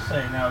 I will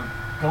say, now,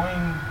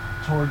 going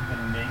toward the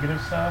negative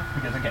stuff,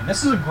 because, again,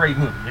 this is a great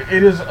movie.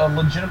 It is a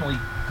legitimately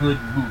good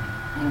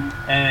movie.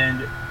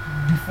 And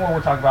before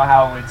we're talking about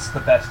how it's the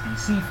best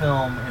DC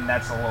film, and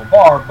that's a low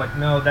bar, but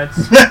no, that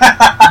is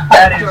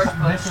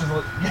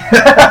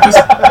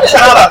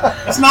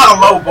It's not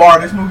a low bar.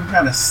 This movie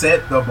kind of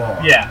set the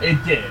bar. Yeah,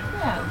 it did.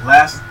 Yeah.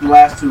 The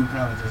last two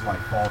kind of just like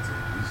faulted.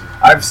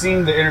 I've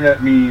seen the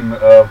internet meme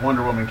of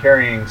Wonder Woman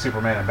carrying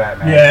Superman and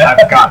Batman. Yeah.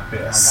 I've got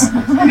this.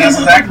 That's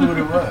exactly what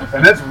it was.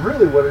 And that's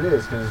really what it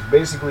is, because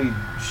basically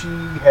she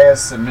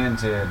has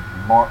cemented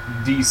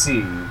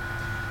DC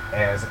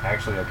as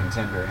actually a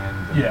contender in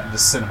the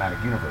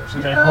cinematic universe.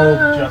 Which I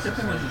hope Justice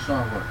It's League. a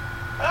strong word.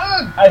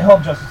 I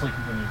hope Justice League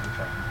continues to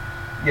try.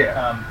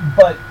 Yeah.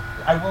 But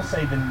I will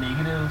say the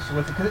negatives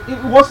with it, because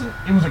it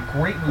was a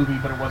great movie,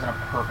 but it wasn't a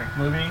perfect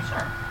movie.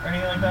 Sure. Or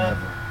anything like that.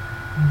 Never.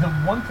 The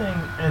one thing,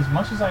 as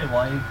much as I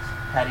liked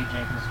Patty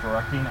Jenkins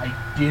directing, I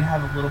did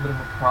have a little bit of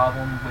a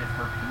problem with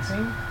her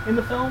pacing in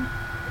the film,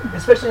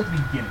 especially at the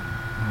beginning.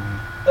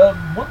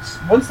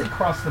 Once they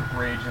crossed the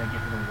bridge and they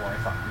get to the war, I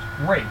thought it was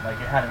great. Like,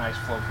 it had a nice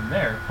flow from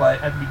there.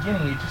 But at the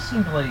beginning, it just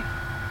seemed like,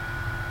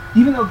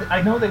 even though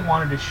I know they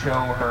wanted to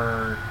show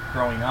her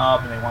growing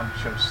up and they wanted to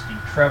show Steve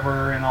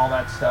Trevor and all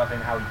that stuff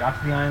and how he got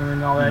to the island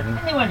and all that. And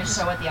they wanted to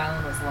show what the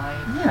island was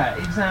like. Yeah,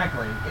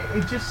 exactly.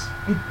 It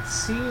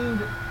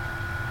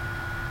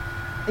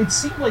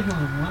seemed like it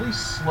was really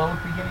slow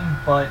at the beginning,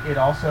 but it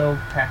also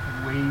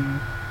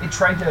it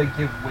tried to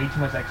give way too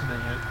much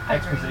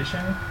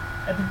exposition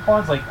at the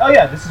plots. Like, oh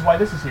yeah, this is why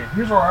this is here.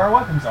 Here's where our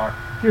weapons are.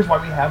 Here's why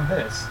we have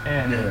this.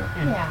 And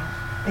Yeah.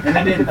 It And kind it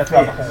of did didn't that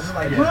throughout fit. the whole. It's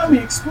like, yeah. Mommy,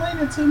 explain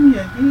it to me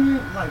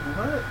again. Like,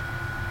 what?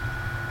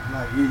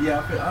 Like, yeah,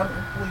 I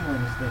completely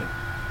understand.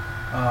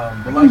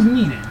 But It was like,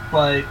 needed,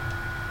 but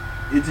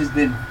it just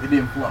didn't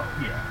flow.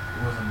 yeah.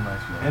 It wasn't a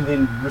nice flow. And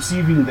then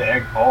receiving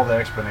all the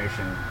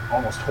explanation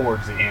almost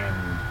towards the end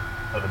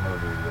of the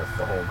movie with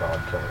the whole God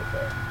Killer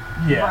thing,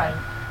 Yeah. Right.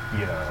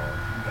 you know,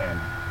 and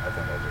I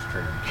think that just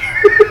triggered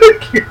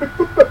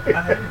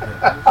I hated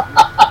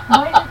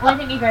that. Why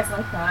didn't you guys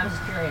like that? I'm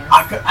just curious.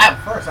 At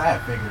first, I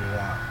had figured it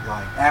out.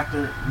 Like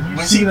after You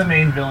when see she, the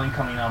main villain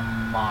coming a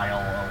mile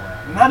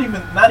away. not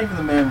even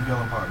the main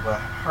villain part, but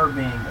her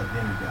being a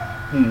demigod.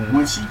 Mhm.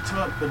 When she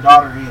took the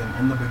daughter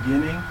in the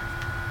beginning,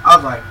 I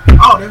was like,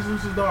 oh, there's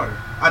Lucy's daughter.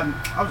 I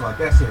was like,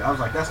 that's it. I was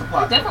like, that's a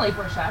plot. Definitely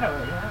foreshadow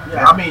it, yeah.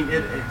 Yeah, I mean,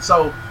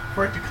 so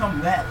for it to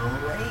come that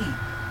late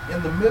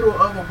in the middle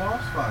of a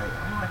boss fight,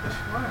 I'm like, that's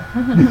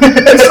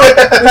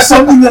right. There's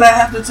something that I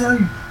have to tell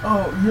you.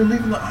 Oh, you're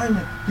leaving the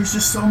island. There's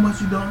just so much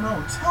you don't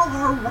know. Tell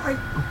her right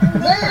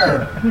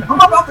there. I'm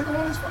about to go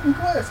on this fucking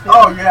quest.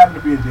 Oh, you happen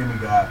to be a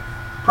demigod.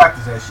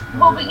 Practice that shit.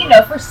 Well, but you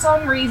know, for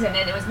some reason,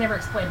 and it was never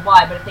explained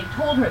why, but if they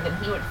told her, then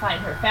he would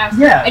find her faster.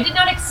 Yeah. I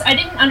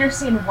didn't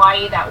understand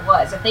why that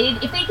was. If they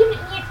given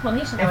any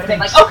explanation, I would If have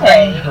they been like,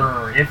 trained okay.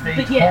 her, if they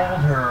But told yeah.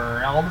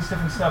 her, all this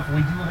different stuff,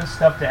 we do this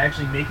stuff to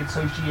actually make it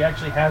so she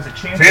actually has a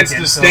chance Chance to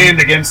against stand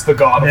him, against the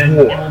God of then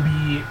War. it will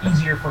be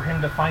easier for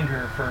him to find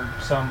her for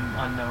some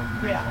unknown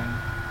reason. Yeah.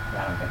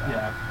 Yeah, I don't get that.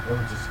 Yeah. They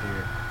were just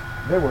scared.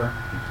 They were.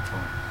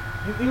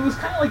 It was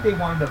kind of like they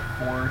wanted to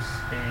force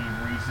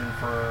a reason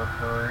for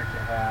her to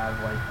have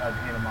like an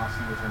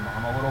animosity with her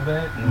mom a little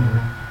bit,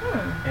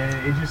 and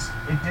it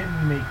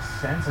didn't make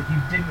sense. Like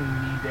you didn't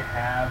need to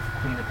have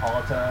Queen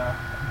Hippolyta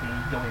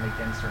going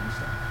against her and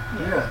stuff.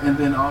 Yeah, and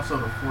then also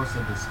to force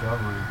a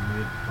discovery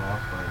mid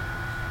boss fight.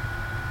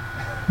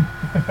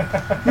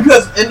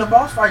 Because in the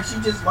boss fight, she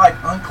just like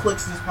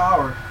unclicks this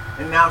power,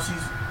 and now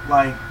she's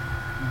like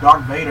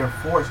Darth Vader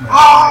Force now.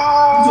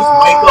 Like, you just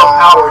wake up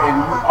power and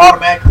you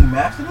automatically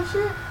master this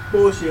shit?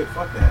 Bullshit,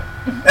 fuck that.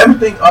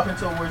 Everything up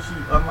until where she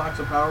unlocks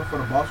her power for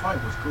the boss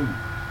fight was cool.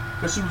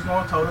 Because she was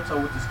going toe to toe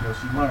with the skills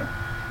she learned.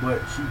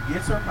 But she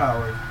gets her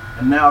powers,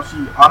 and now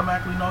she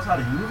automatically knows how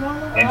to use all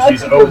of them? And I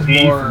she's think it was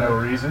OP more- for no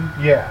reason.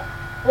 Yeah.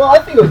 Well, I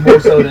think it was more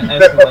so than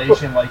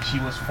escalation. Like she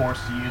was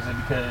forced to use it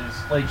because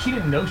like she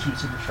didn't know she was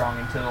super strong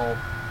until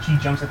she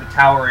jumps at the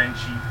tower and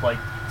she like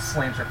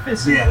slams her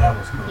fist. Yeah, into that it.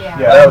 was cool. Yeah.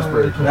 Yeah, that was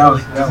pretty cool. That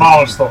was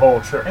Demolished the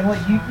whole trip. And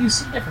like you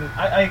see different.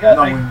 I No,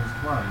 when he was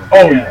climbing.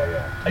 Oh, Yeah.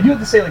 yeah. I do have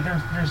to say like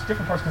there's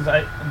different parts because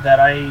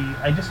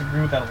I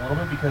disagree with that a little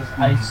bit because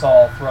I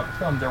saw throughout the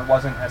film there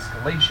wasn't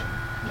escalation,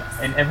 Yes.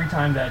 and every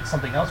time that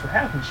something else would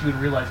happen, she would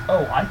realize,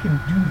 oh, I can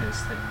do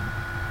this thing.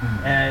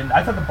 Mhm. And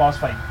I thought the boss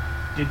fight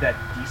did that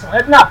decently,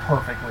 not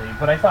perfectly,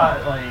 but I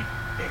thought like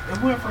It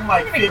went from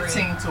like I agree.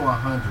 15 to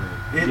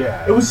 100.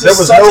 Yeah, It was there just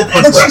was such no an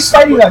progression. she's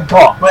fighting a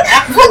dog. But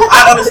after,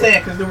 I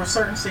understand because there were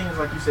certain scenes,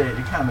 like you said,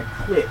 it kind of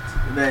clicked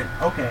that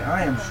okay,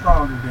 I am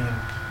stronger than.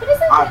 But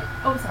isn't I- it?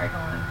 Oh, sorry. Go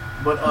on.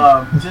 But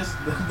just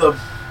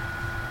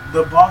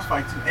the boss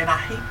fight too, and I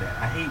hate that.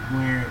 I hate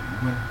when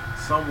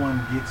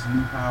someone gets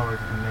new powers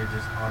and they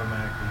just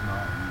automatically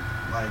not use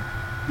it.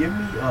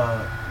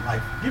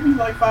 Like give me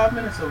like 5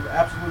 minutes of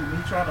absolute me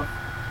trying to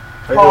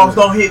pause,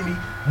 don't hit me,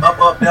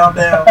 up, down,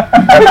 down.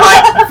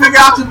 Like figure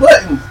out your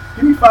buttons.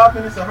 Give me 5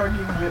 minutes of her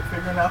getting whipped,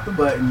 figuring out the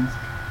buttons,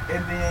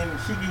 and then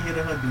she can hit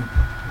her dude.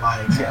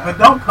 Like, but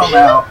don't come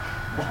out.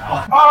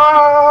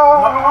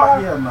 Ah!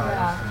 Yeah, no.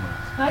 Yeah. it's too much.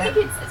 No, I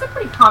think it's a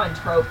pretty common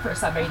trope for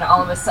somebody to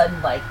all of a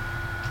sudden like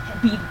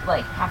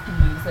have to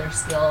use their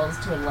skills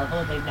to a level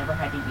that they've never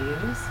had to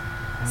use.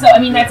 So I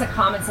mean that's a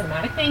common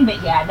cinematic thing,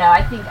 but yeah, no,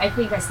 I think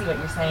I see what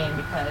you're saying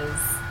because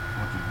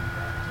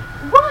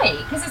right,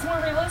 because it's more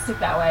realistic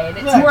that way, and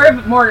it's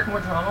Exactly. more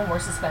drama, more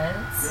suspense.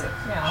 Yes.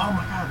 Yeah. Oh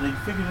my God, they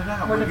figured it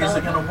out. More Like, is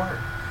it gonna development. work?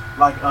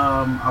 Like,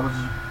 I was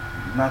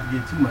not to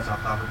get too much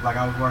off topic. Like,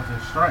 I was watching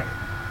Strain,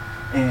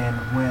 and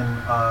when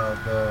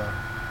the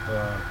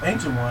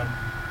ancient one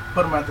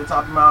put him at the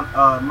top of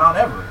Mount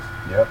Everest,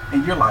 Yep.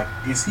 and you're like,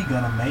 is he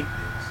gonna make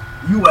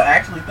this? You were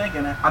actually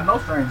thinking, I know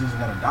Strange isn't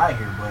gonna die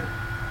here, but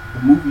the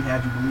movie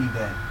had you believe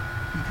that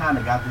he kind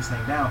of got this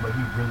thing down, but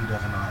he really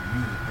doesn't know how to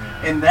use it.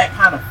 Yeah. And that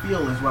kind of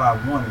feel is what I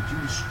wanted. You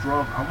to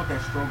struggle. I want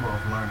that struggle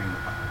of learning the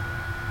power.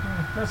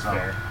 That's So,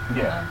 fair.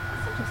 Yeah.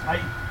 That's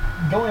interesting.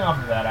 Going off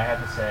of that, I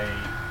have to say,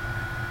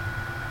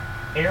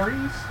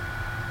 Ares,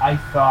 I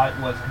thought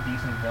was a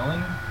decent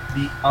villain.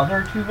 The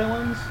other two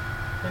villains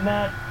in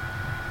that,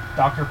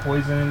 Dr.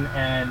 Poison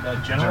and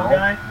General General?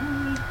 guy,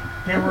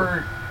 they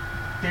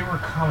were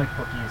comic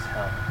booky as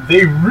hell.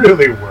 They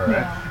really were.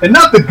 Yeah. And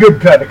not the good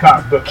kind of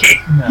comic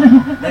booky.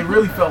 No. They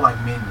really felt like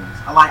minions.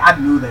 I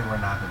knew they were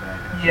not the bad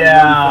guys.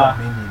 Yeah.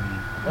 They really felt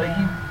minion-y. Like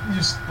you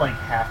just like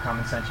half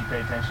common sense. You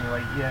pay attention. You're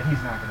like, yeah,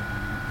 he's not going to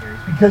be Ares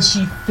because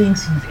she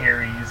thinks he's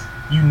Ares.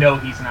 You know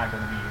he's not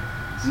going to be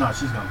Ares. No,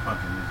 she's gonna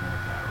punch him. He's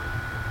gonna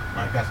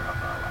die. Like that's what I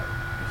thought. Like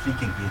if she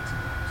can get to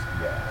him.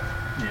 Yeah.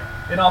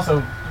 Yeah. And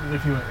also,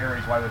 if he was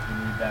Ares, why would he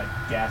need that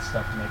gas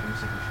stuff to make him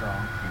super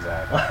strong?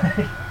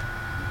 Exactly.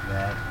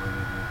 that would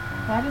have been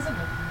fun. That is a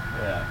good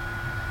one. Yeah.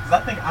 'Cause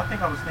I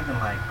think I was thinking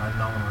like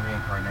unknown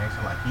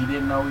reincarnation, like he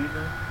didn't know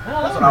either.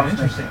 No, That's that's what I an was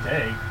interesting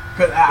thinking. take.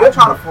 Cause I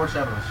try to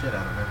foreshadow the shit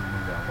out of every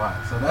movie I watch,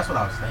 so that's what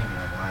I was thinking.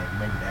 Like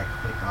maybe that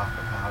clicked off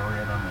the power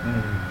in them and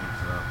maybe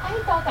mixed it up. I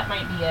thought that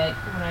might be it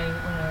when I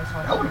was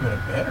watching. That would have been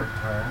a better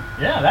turn.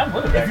 Yeah, that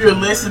would have. If you're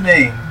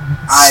listening,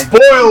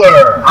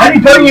 Spoiler!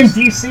 Anybody in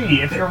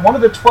DC, if you're one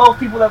of the 12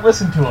 people that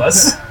listen to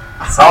us,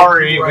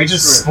 Sorry, we Right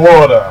just script.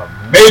 spoiled a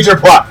major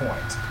plot point.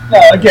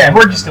 again,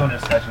 we're just doing a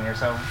discussion here,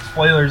 so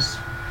spoilers.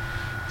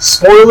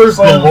 Spoilers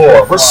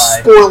galore. We're fly.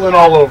 spoiling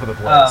all over the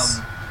place.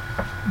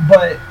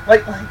 But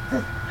like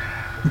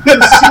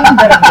the scene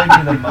that annoyed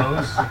me the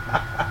most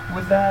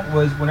with that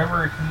was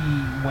whenever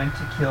he went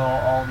to kill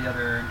all the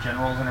other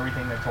generals and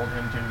everything that told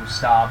him to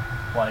stop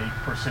like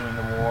pursuing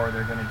the war.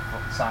 They're going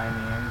to sign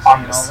the amnesty and all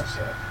Armistice,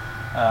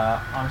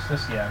 that.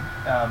 Armistice, yeah.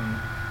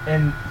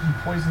 And he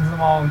poisons them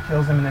all and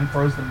kills them, and then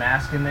throws the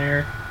mask in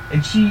there.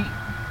 And she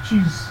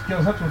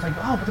goes up to him and is like,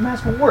 "Oh, but the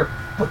mask will work."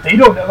 But they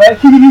don't know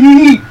that.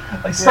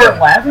 Like start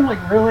laughing, like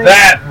really.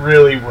 That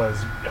really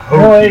was hokey.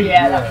 Really?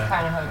 Yeah, that was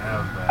kind of hokey. That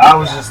was bad. I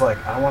was just like,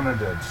 I wanted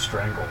to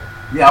strangle.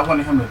 Yeah, I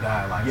wanted him to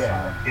die like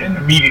Yeah, And-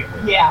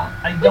 immediately. Yeah,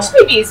 I which don't.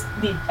 maybe is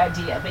the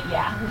idea, but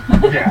yeah.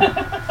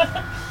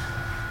 Yeah.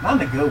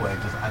 Not in a good way.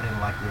 Just I didn't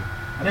like your.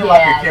 I didn't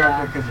like your Yeah,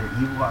 character because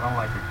you're evil. I don't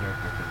like your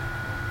character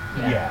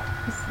because Yeah.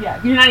 Yeah,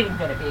 you're not even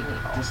good at being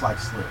evil. just like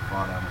slip,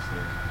 fall down the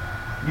stairs.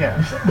 Yeah.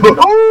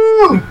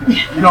 Ooh!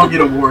 You don't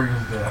get a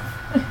warrior's death.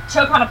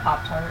 Choke on a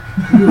Pop-Tart.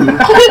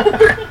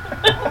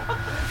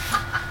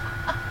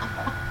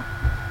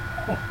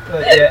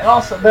 Yeah, and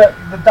also the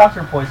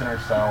Dr. Poison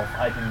herself,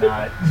 I did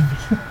not.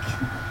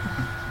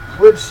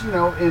 Which, kind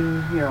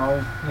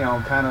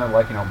of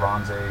like,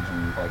 Bronze Age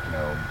and like,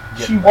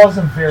 She was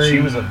a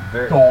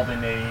very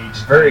golden age.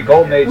 very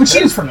golden age. Well, she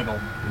is from the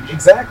golden age.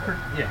 Exactly.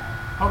 Yeah.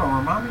 Hold on,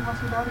 remind me how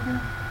she died again?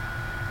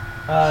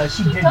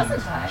 She She didn't.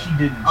 doesn't die. She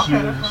didn't.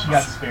 Okay, She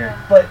got spared.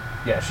 Yeah. But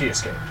Yeah, she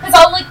escaped. Because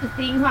all like the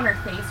things on her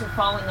face are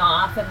falling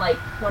off, and like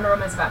Wonder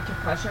Woman's about to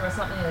crush her with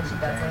something, and then she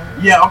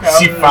doesn't. Yeah, okay.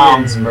 She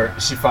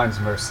finds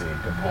mercy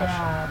and compassion.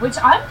 Yeah, which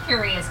I'm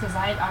curious because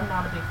I'm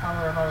not a big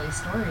follower of all these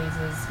stories.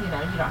 You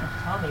don't have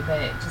to tell me,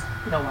 but just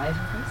why is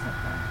her face like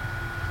that?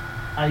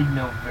 I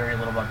know very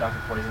little about Dr.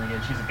 Poison.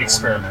 Again, she's a golden age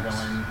Experiments.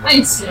 villain.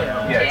 I do.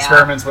 Yeah. Yeah,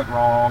 experiments went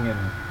wrong and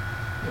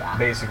Yeah.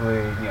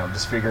 basically,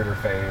 disfigured her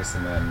face,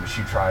 and then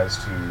she tries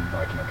to,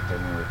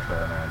 continue her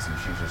experiments, and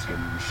she's just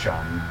getting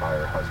shunned by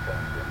her husband,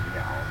 and,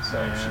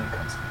 so Yeah. she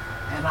becomes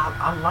And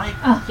I like.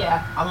 Oh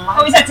yeah. I like.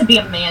 Always have to be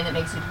a man that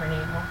makes you turn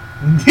evil.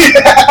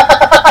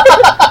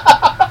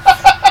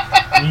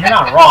 I mean, you're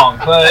not wrong,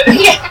 but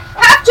Yeah,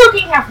 half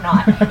joking, half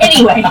not.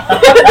 Anyway.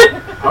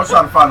 I was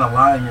trying to find a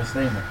lie in your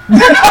statement.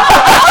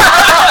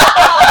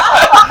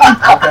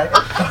 Okay.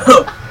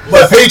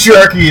 But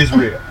patriarchy is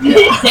real.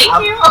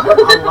 Thank you.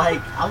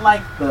 I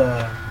like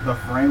the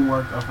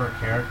framework of her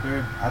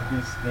character. I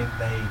just think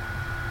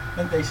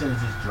they should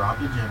have just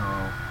dropped the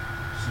general.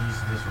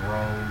 She's this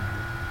rogue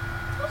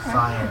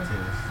scientist,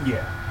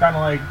 Yeah. kind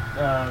of like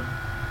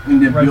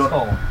and then Red build.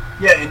 Skull.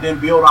 Yeah, and then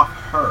build off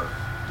her.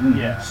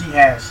 Yeah.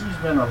 She's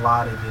been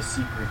allotted this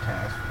secret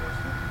task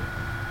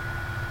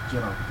force.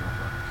 General.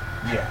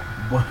 Yeah.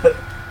 But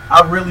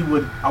I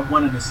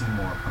wanted to see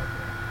more of her.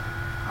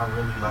 I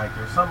really liked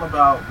her. Something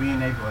about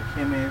being able, a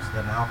chemist,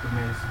 an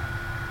alchemist,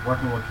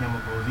 working with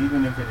chemicals,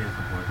 even if it is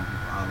the poison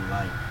people. I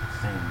like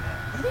seeing that.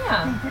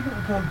 Yeah. They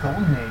didn't go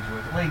golden age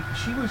with it. Like,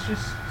 she was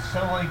just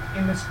so, like,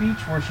 in the speech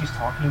where she's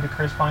talking to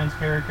Chris Pine's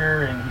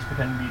character and he's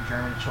pretending to be a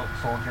German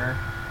soldier.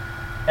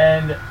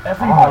 And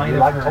every line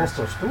of her...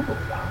 Strudel,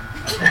 yeah?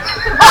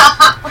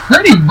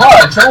 Pretty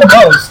much,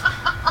 almost.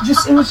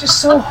 It was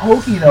just so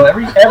hokey, though.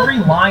 Every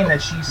line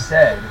that she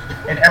said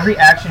and every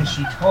action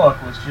she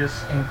took was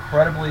just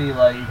incredibly,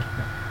 like,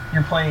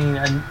 you're playing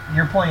a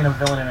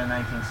villain in a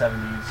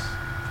 1970s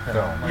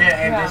film. Like, Yeah,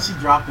 and Yeah. then she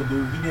dropped the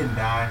dude. He didn't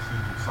die.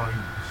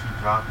 She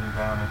dropped him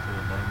down into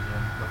the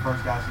dungeon. The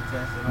first guy she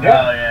tested on.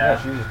 Yeah. Oh, yeah.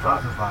 She just I was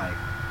dropped. just like,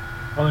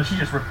 Well, then she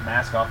just ripped the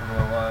mask off of what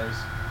it was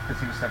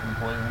because he was stuck in the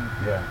poison.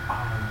 Yeah.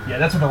 Yeah,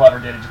 that's what the lever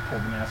did. It just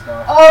pulled the mask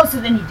off. Oh, so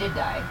then he did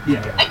die.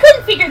 Yeah. I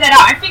couldn't figure that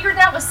out. I figured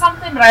that was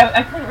something, but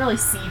I couldn't really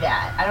see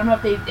that. I don't know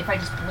if I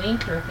just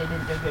blinked or if they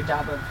didn't do a good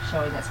job of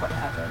showing us what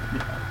happened.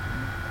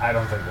 I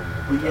don't think they did a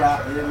but good yeah,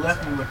 job showing it that.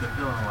 left me with the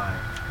feeling like,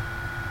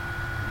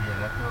 yeah,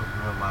 that feels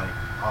real like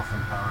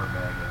Austin Power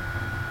bag.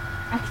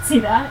 I could see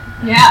that.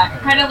 Yeah,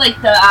 kind of like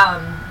the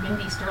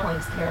Mindy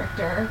Sterling's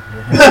character.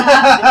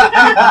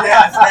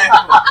 Yeah,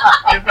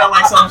 exactly. It felt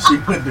like something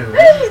she would do. It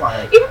was just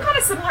like, Even kind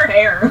of similar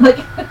hair. Like.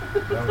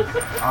 that was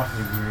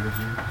awfully weird of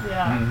you.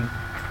 Yeah. Mhm.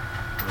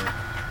 But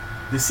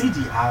the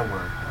CGI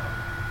work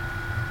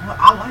though, well,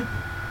 I like it.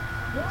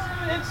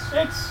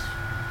 Yeah, it's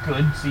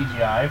good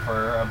CGI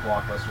for a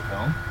blockbuster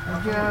film.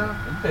 Yeah.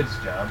 It did its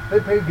job. They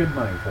paid good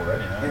money for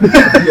it.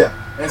 And, yeah,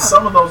 and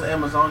some of those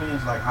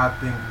Amazonians, like I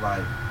think,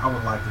 like I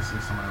would like to see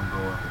some of them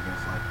go up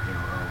against like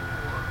Arrow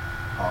or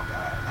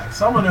Hawkeye. Like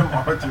some of them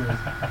archers,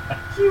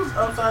 he was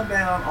upside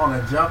down on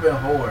a jumping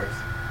horse.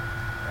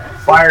 That's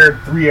fired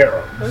 3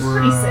 arrows. It was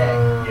pretty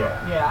sick.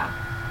 Yeah. Yeah.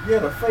 Yeah,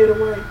 the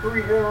fadeaway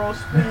 3 arrow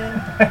spin.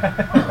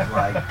 I was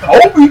like,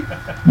 Kobe!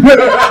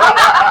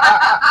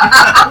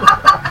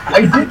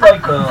 I did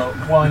like the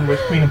one with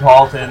Queen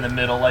Hippolyta in the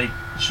middle, like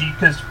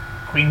because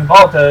Queen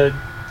Hippolyta,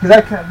 because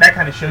that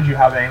kind of showed you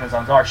how the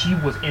Amazons are. She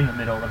was in the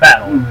middle of the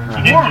battle. Mhm.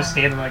 She didn't just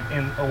stand like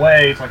in a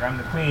way. It's like I'm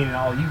the queen and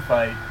all you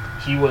fight.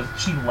 She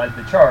led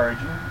the charge,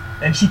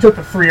 and she took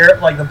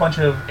the bunch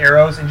of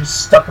arrows and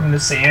just stuck them in the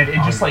sand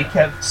and just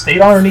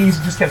stayed on her knees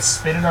and just kept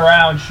spinning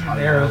around, shooting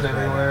arrows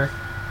everywhere.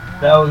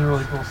 That was a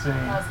really cool scene.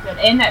 That was good.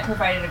 And that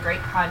provided a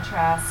great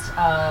contrast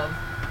of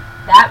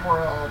that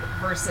world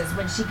versus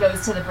when she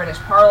goes to the British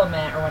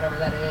Parliament or whatever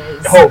that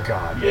is. Oh,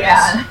 God,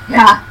 yes.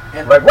 Yeah.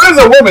 Yeah. Like, what is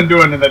a woman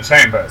doing in the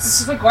chambers? It's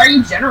just like, why are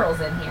you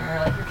generals in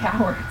here? Like, you're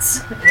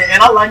cowards.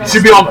 and I like You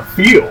should be on the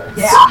field.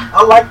 Yeah.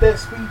 I like that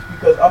speech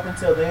because up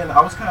until then,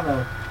 I was kind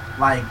of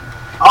like,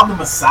 all the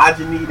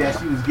misogyny that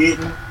she was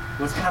getting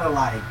was kind of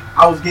like,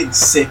 I was getting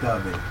sick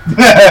of it.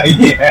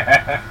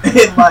 Yeah.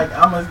 And like,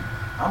 I'm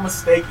a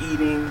steak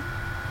eating,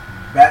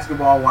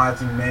 basketball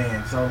watching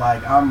man, so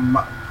like I'm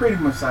pretty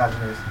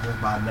misogynist just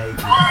by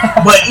nature.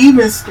 But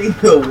even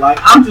still, like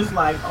I'm just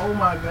like, oh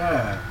my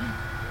god,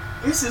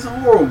 this is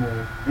horrible.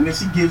 And then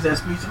she gives that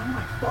speech, and I'm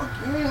like, fuck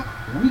yeah,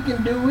 we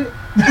can do it.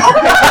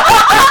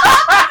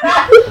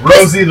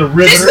 Rosie the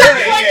Riveter.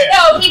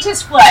 No, he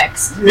just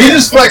flexed. He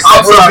just flexed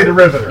on Rosie the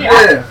Riveter.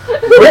 Yeah.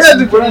 We're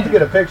gonna have to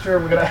get a picture.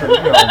 We're gonna have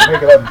to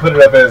make it up and put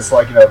it up as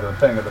like the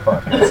thing of the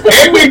podcast.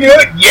 Can we do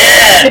it?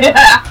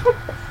 Yeah.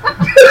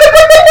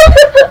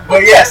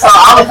 But yeah, so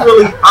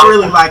I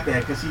really like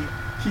that because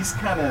she's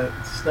kind of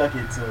stuck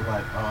it to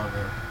like all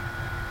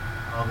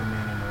the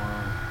men in the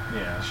room.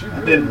 Yeah, she And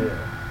really then did.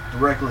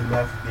 directly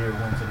left there,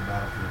 went to the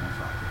battlefield and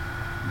shot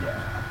it.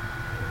 Yeah,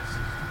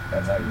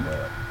 that's how you do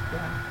it.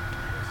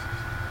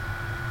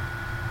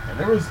 Yeah,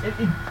 there was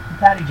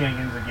Patty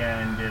Jenkins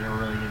again did a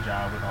really good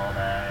job with all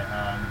that.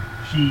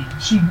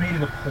 She made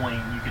it a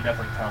point, you could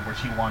definitely tell, where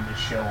she wanted to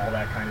show all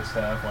that kind of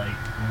stuff. Like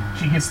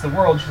she gets the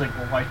world, she's like,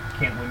 well, why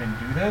can't women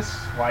do this?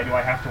 Why do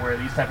I have to wear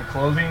these type of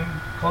clothing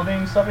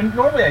stuff? And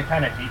normally I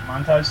kind of hate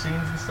montage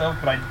scenes and stuff,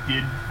 but I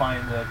did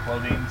find the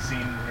clothing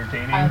scene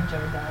entertaining. I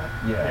enjoyed that.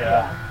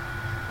 Yeah.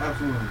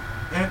 Absolutely.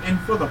 And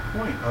for the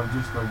point of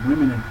just the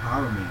women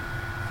empowerment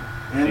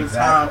and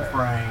Exactly. the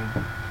time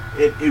frame,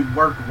 it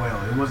worked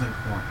well. It wasn't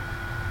corny.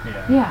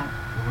 Yeah. Yeah.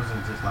 It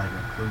wasn't just like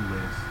a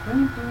clueless.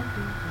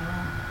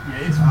 Yeah,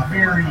 it's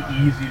very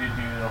easy to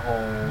do the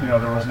whole.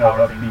 There was no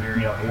power thing upbeat,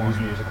 very 80s corny.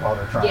 music while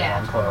they're trying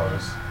on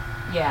clothes.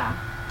 Yeah.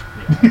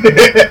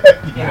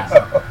 Yeah.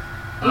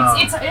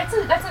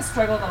 That's a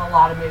struggle that a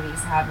lot of movies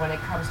have when it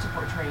comes to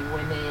portraying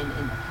women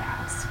in the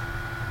past.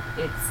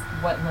 It's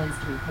what lens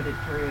do we put it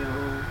through?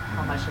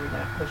 How much are we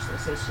going to push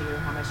this issue?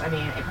 How much? I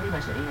mean, pretty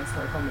much any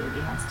historical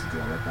movie has to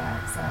deal with that.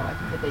 So I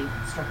think that they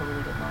struck a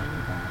really good line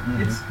with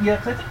that. It's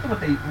because I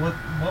think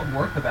what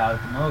worked about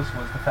it the most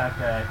was the fact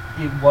that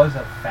it was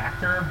a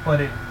factor, but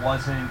it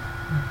wasn't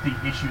the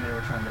issue they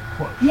were trying to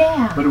push.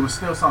 Yeah. But it was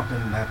still something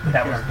that the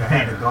That was character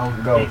had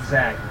to go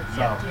exactly.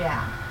 So,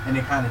 Yeah. and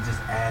it kind of just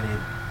added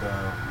the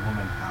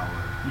woman power.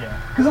 Yeah,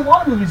 because a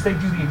lot of movies they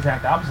do the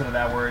exact opposite of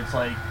that, where it's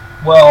like,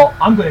 well,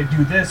 I'm going to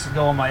do this and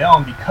go on my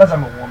own because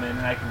I'm a woman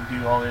and I can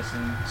do all this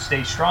and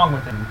stay strong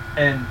with it.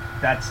 And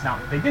that's not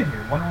what they did here.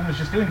 Wonder Woman was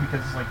just doing it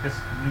because it's like, this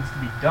needs to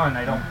be done.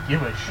 I don't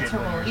give a shit her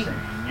what you're belief. saying.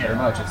 Very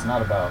Yeah. much. It's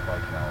not about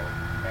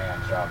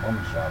man's job,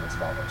 woman's job. It's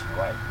about what's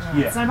right.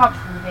 Yeah. It's not about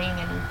proving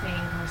anything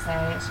per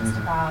se. It's just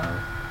about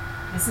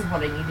this is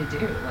what I need to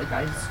do. Like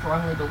I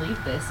strongly believe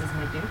this is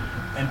my duty.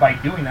 And by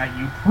doing that,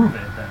 you prove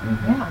it then.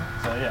 Yeah.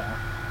 So yeah.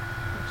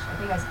 Which I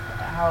think that's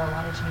how a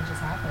lot of changes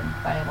happen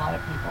by a lot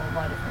of people, a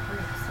lot of different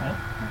groups. So. Yeah.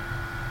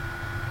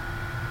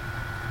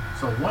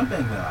 So one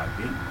thing that I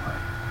didn't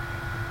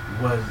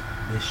like was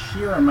the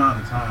sheer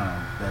amount of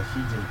time that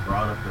she just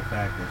brought up the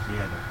fact that she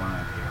had to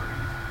find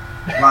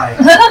Ares. Like,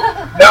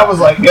 That was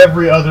like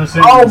every other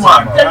sentence. oh my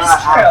almost.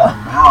 god, out of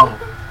her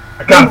mouth.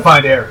 I gotta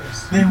find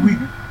Ares.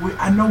 Then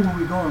I know where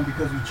we're going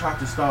because we tracked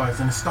the stars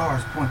and the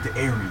stars point to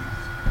Ares.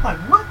 Like,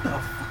 what the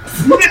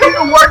fuck? You didn't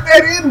even work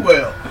that in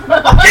well.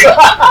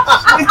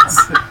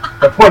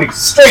 They're pointing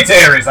straight to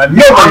Ares. I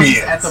know where I'm he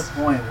just at the is.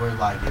 point where,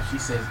 like, if she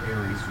says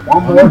Ares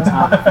One more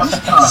time.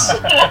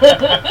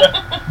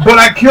 But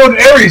I killed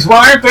Ares.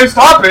 Why aren't they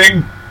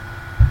stopping?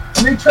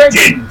 They tried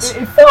Didn't.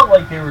 it felt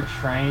like they were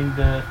trying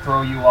to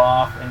throw you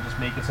off and just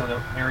make it so that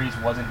Ares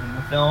wasn't in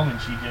the film,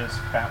 and she just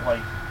found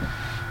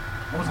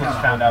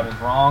out it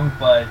was wrong.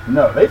 But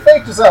No, they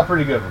faked us out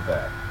pretty good with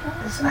that.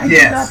 I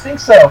Yes. did not think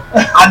so.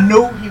 I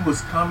knew he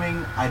was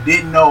coming. I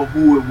didn't know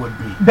who it would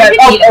be. Who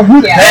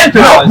the Yeah. character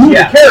No, was? who the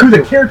Yeah. character Who the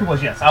was. character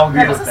was? Yes, I'll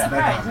agree That was with a that.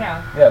 surprise,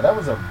 yeah. Yeah, that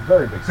was a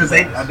very big Because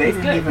surprise. they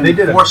didn't good. even They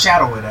did it.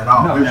 foreshadow it at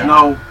all. No, There's yeah.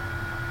 no.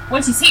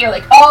 Once you see it, you're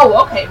like,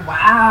 oh, okay,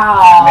 wow.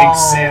 That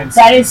makes sense.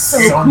 That is so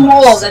So cool.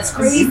 much That's sense.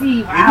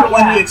 crazy. Wow. Even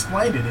when yeah. he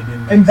explained it, it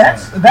didn't make And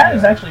sense. that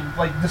is Yeah. actually,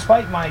 like,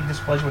 despite my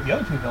displeasure with the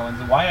other two villains,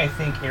 why I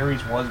think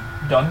Ares was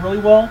done really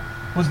well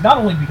was not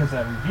only because of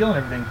that reveal and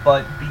everything,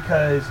 but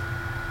because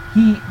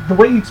the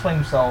way he explained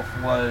himself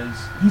was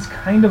he's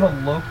kind of a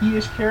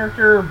Loki-ish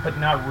character, but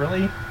not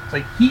really. It's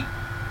like he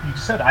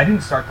just said, I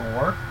didn't start the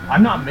war.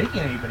 I'm not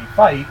making anybody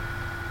fight.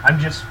 I'm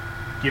just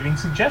giving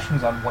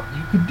suggestions on what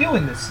you could do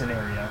in this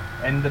scenario.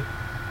 And the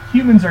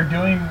humans are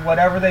doing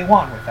whatever they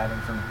want with that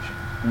information.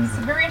 It's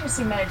a very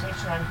interesting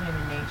meditation on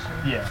human nature.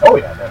 Yeah. Oh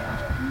yeah,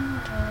 definitely.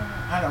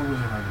 I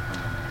wasn't ready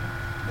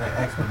for that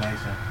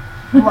explanation.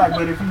 I'm like,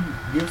 but if you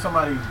give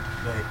somebody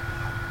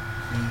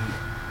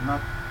not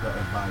the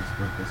advice,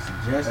 but the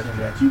suggestion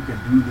that you could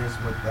do this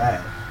with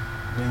that,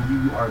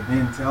 then you are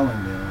then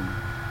telling them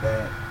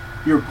that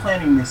you're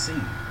planting this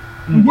seed.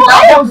 Well,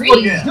 I agree.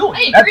 What he's doing.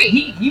 I That's- agree.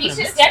 he He's admits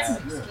just that's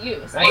that. his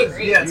excuse. Yeah. I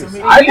agree. Yeah, to me,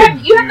 You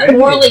have the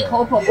morally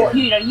culpable.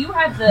 Yeah. You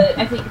have the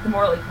I think the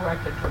morally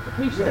correct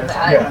interpretation of Yeah,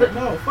 that. yeah. but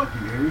no, fuck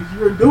you, Aries.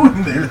 You're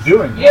doing this. You're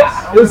doing this.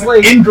 Yeah. It was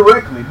like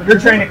indirectly, but you're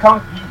trying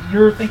to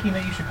you're thinking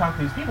that you should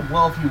conquer these people.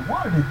 Well, if you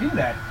wanted to do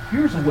that,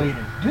 here's a way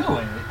to do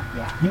it.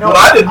 Yeah. You know, But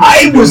I didn't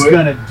I do was it.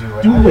 gonna do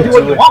it. Do I would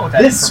what you it want with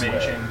that this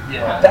information. way.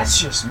 Yeah.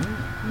 That's just me.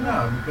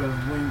 No, because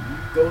when you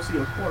go see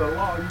a court of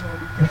law, you're going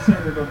to be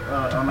considered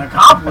an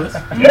accomplice.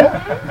 Yeah.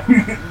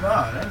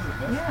 Nah, that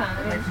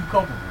Yeah. makes you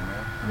culpable,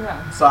 man.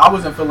 Yeah. So I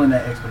wasn't feeling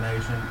that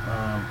explanation.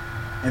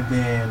 And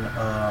then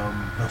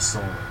the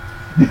sword.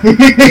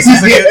 This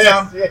is a good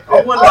time.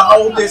 I wanted to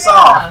hold this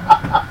off.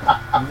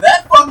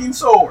 That fucking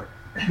sword.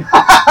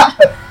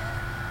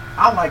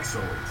 I like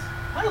swords.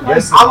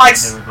 Yes, I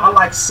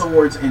like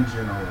swords in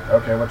general.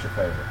 Okay, what's your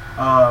favorite?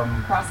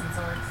 Crossing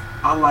swords.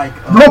 I like.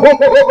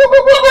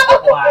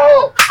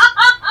 Wow.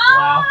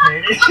 Wow,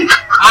 Katie.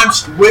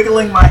 I'm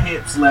wiggling my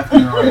hips left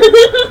and right.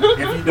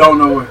 If you don't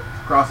know what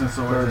crossing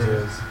swords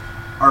is,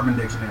 Urban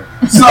Dictionary.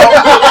 So,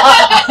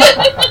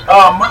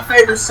 my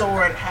favorite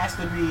sword has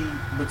to be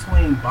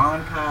between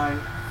Bankai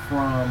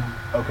from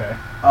Okay.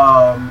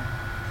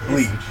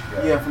 Bleach.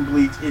 Bleach. Yeah, from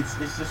Bleach. It's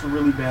just a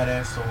really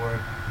badass sword.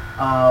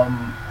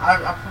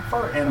 I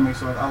prefer anime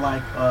swords. I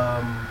like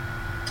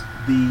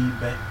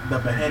the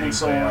beheading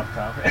sword.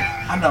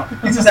 I know.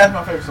 It's just that's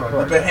my favorite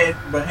sword. The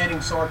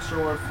beheading sword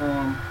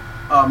from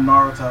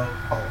Naruto,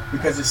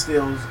 because it's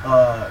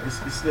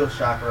still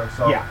chakra.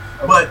 So Yeah.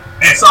 but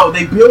so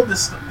they build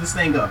this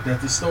thing up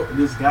that this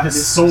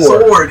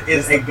sword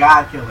is a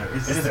god killer.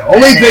 It's It's the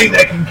only thing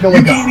that can kill a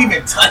you god. can't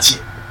even touch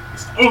it.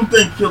 It's the only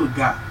thing kill a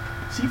god.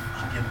 She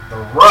fucking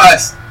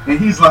thrust, and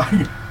he's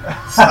like,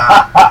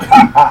 stop.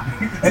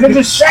 And it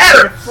just It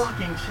shatters.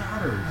 fucking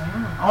shatters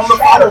on the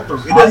follow through.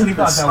 It doesn't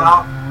even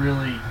stop. That was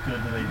really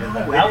good that they did No,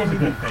 that. it That was a didn't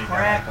good even fake out,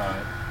 crack. I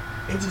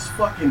thought. It just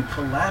fucking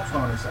collapsed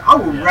on itself. I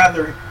would Yeah.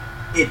 rather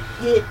it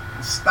hit,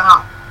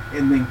 stop,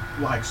 and then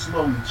like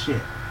slowly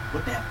chip.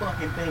 But that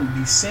fucking thing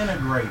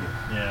disintegrated.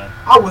 Yeah.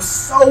 I was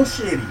so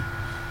shitty.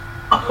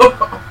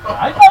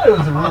 I thought it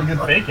was a really good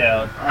fake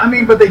out. I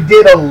mean, but they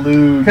did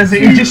allude Because it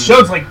to- just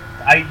shows, like,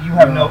 you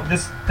have No.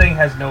 this thing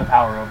has no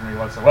power over me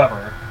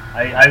whatsoever.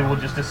 I will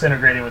just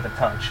disintegrate it with a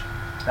touch.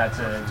 That's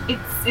it.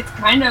 It's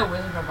kind of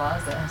Wizard of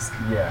Oz-esque.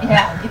 Yeah.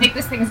 Yeah. You think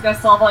this thing's gonna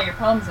solve all your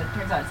problems, and it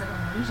turns out it's an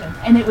illusion.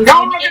 And it was.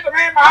 Go look at the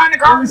man behind the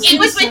curtain. It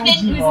was within. inside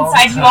It you was all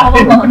inside you the all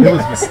time. along.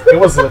 It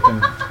was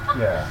looking.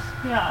 Yeah.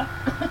 Yeah.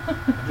 I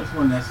just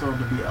want that sword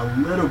to be a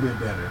little bit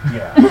better.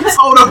 Yeah. Just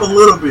hold up a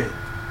little bit.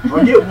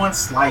 Or get one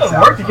slice It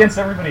out. worked against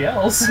everybody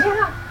else.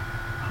 Yeah.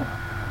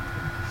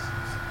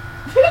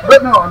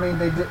 But no, I mean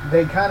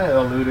they kind of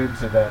alluded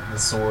to that the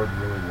sword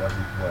really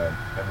wasn't what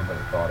everybody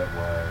thought it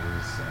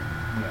was,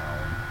 and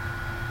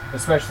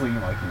especially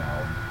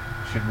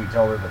should we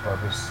tell her the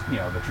purpose,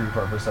 the true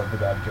purpose of the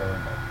God Killer?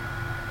 No.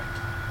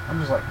 I'm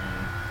just like,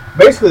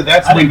 basically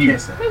that's I when didn't you.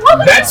 guess that. Wait, what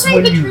would That's you say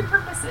when the you- true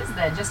purpose is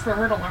then? Just for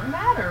her to learn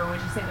that, or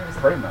would you say there was a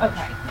Pretty much.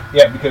 Okay.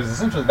 Yeah, because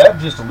essentially that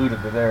just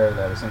alluded to there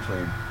that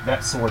essentially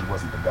that sword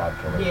wasn't the God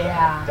Killer. that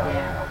Yeah,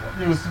 Diana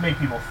It was to make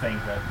people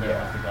think that there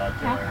Yeah. was the God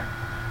Killer.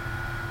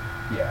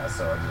 Yeah,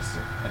 so I just,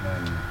 and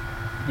then,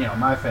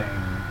 my thing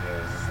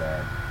is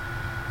that,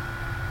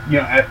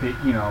 at the,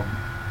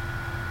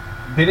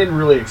 they didn't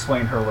really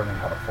explain her learning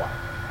how to fly.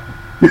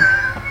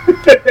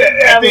 At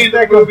the end of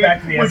that the goes movie,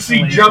 back to the when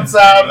she escalation jumps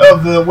out thing.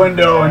 of the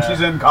window and Yeah. she's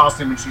in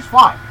costume and she's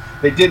fine.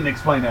 They didn't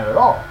explain that at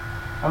all.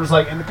 I was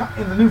like, in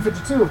the New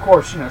 52, of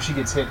course, she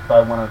gets hit by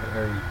one of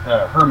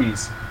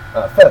Hermes'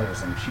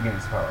 feathers and she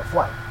gains the power of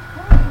flight.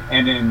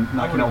 And in,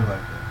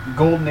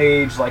 Golden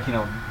Age,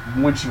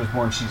 when she was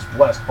born, she's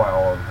blessed by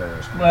all of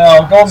theirs.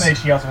 Well, Golden Age,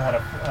 she also had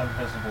a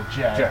invisible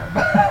jet.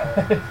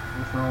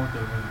 What's wrong with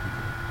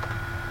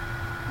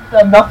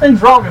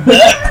Nothing's wrong with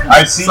that.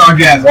 I see you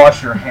can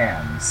wash your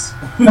hands.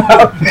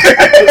 But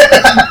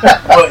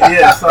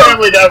yeah, so,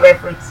 Family Guy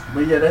reference.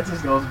 but yeah, that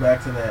just goes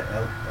back to that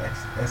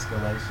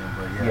escalation.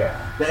 But Yeah.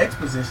 the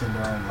exposition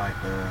during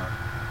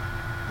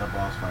the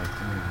boss fight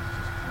to me was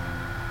just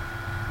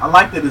cool. I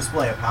like the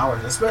display of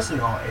powers, especially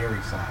on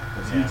Ares' side,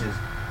 because Yeah.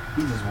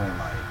 he just went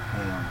like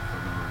ham for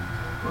no reason.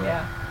 But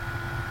Yeah.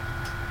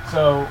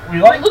 So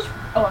we like.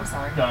 Oh, I'm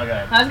sorry. Go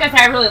ahead. I was gonna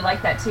say I really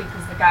like that too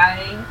because the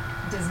guy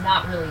does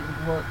not really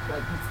look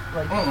like he's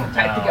the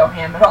type to No. go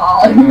ham at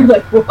all. And you're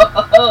like,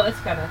 whoa, that's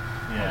kind of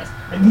Yeah. nice.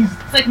 And he's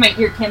It's like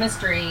your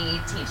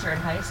chemistry teacher in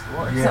high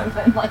school or Yeah.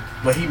 something. Like,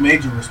 But he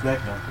made you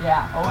respect him.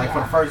 yeah. Oh, Like for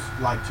yeah. the first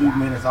like 2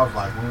 minutes, I was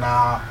like,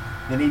 nah.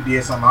 Then he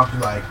did something. I was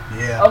like,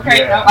 yeah. Okay,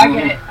 Yeah. no, I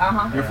get it.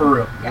 You're for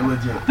real. Yeah. You're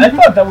legit. I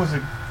thought that was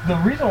the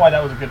reason why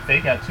that was a good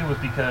fake out too was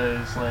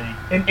because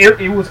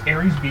it was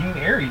Ares being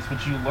Ares,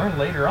 which you learn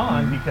later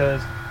on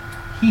because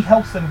he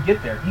helps them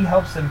get there. He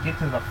helps them get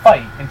to the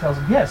fight and tells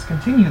them, yes,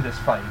 continue this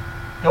fight.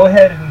 Go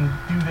ahead and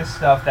do this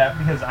stuff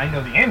because I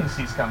know the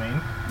amnesty's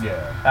coming.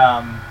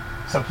 Yeah.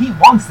 So he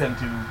wants them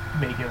to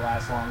make it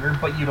last longer,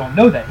 but you don't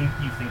know that. You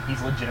think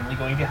he's legitimately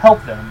going to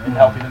help them and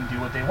helping them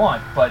do what they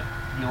want. But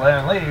you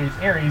learn later he's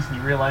Ares, and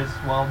you realize,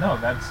 well, no,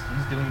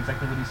 he's doing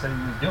exactly what he said he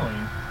was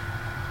doing.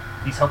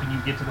 He's helping you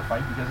get to the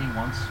fight because he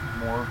wants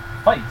more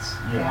fights.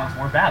 He Yeah. wants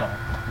more battle.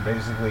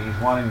 Basically, he's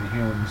wanting the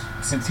humans,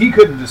 since he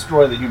couldn't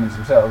destroy the humans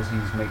themselves,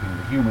 he's making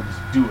the humans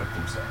do it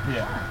themselves.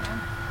 Yeah.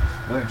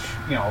 Which,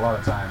 a lot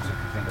of times, if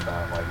you think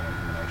about like in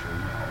human nature,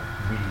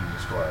 we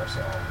destroy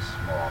ourselves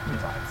more often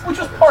than times. Which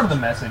was part of the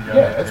message of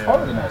Yeah, it. it's too.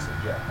 part of the message.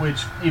 Yeah.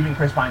 Which even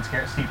Chris Pine's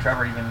character, Steve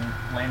Trevor, even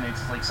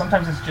laminates is like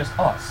sometimes it's just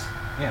us.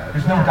 Yeah.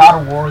 There's Yeah. no God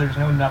of War. There's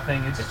no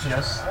nothing. It's It's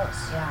just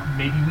us. Yeah.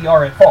 maybe we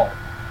are at fault.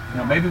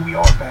 Maybe we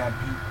are bad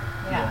people.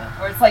 Yeah.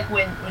 Or it's like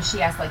when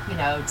she asked, like, to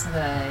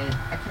the,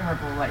 I can't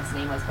remember what his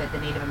name was, but the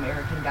Native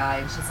American guy,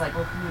 and she's like,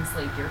 well, who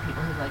enslaved your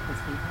people? He's like, his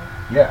people.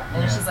 Yeah.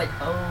 And then she's like,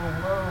 oh,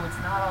 whoa, it's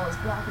not all as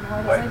black and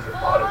white White as as I I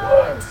thought it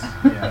thought. was.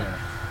 Yeah.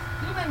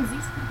 Humans,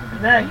 these people.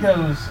 And that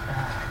goes,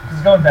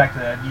 because going back to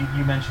that,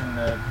 you mentioned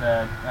the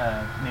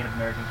Native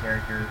American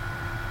character.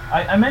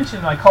 I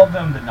mentioned, I called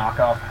them the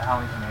knockoff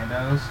Howling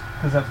Commandos,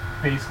 because that's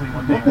basically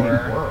what they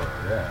were.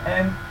 Yeah.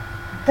 And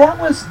that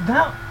was,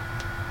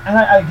 and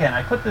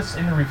I put this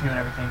in the review and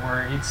everything,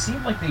 where it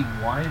seemed like they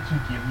wanted to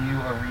give you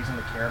a reason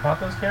to care about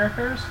those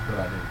characters, Good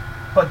idea.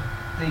 but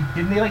they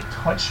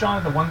touched on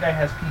it. The one guy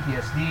has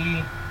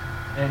PTSD,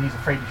 and he's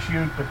afraid to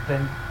shoot, but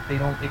then they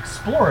don't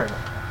explore it.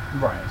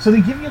 Right. So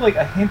they give you like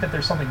a hint that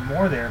there's something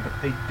more there, but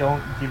they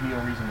don't give you a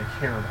reason to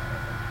care about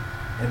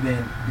it. And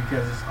then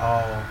because it's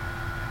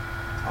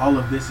all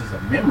of this is a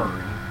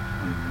memory,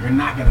 you're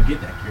not gonna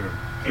get that character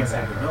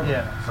Exactly.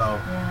 development. Yeah. So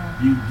Yeah.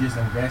 you just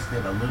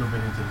invested a little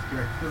bit into this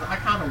character because I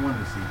kind of wanted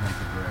to see him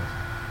progress.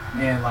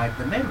 And like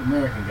the Native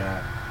American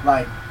guy,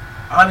 like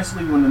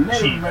honestly, when the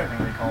Native Chief, I American,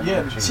 think they call him.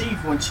 yeah, the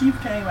Chief, when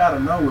Chief came out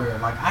of nowhere,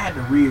 like I had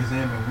to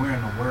re-examine where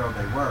in the world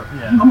they were.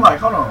 Yeah. I'm like,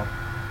 hold on,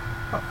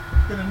 how the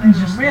f- did a He's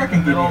Native just American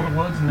in the get middle of here? the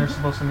woods, and they're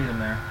supposed to meet him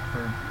there.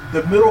 For,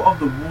 The middle of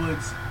the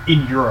woods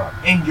In Europe.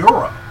 in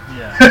Europe.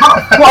 yeah. How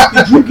the fuck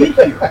did you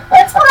get here?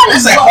 That's what I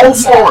That's a love. whole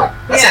story. Yeah.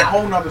 That's Yeah. a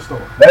whole nother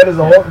story. That is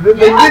a whole. They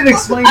Yeah. didn't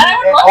explain And it I at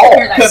would love to all.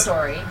 hear that 'Cause-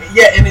 story.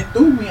 Yeah, and it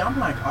threw me. I'm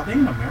like, are they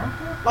in America?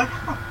 Like,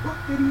 how the fuck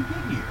did he get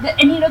here?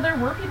 And there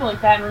were people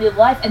like that in real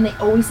life, and they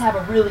always have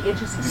a really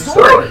interesting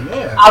Story, story.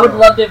 yeah. I would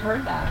love to have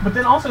heard that. But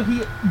then also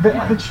Yeah.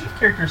 the Chief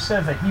character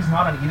says that he's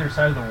not on either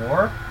side of the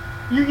war.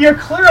 You're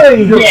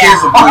clearly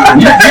Yeah.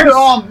 You're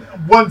on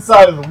one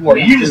side of the war.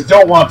 Yeah. You just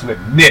don't want to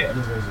admit it.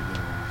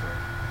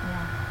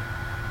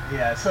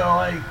 Yeah, so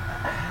like,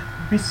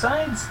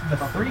 besides the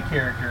three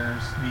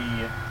characters,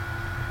 the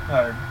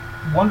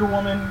Wonder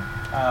Woman,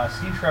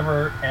 Steve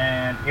Trevor,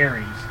 and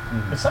Ares.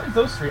 Besides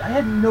those three, I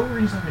had no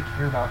reason to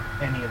care about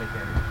any of the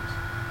characters.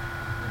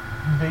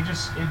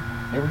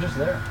 They were just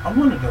there. I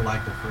wanted to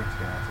like the French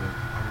guy too.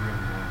 I really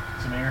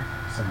wanted. Samir.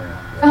 Somewhere.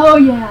 Oh,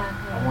 yeah.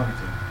 I wanted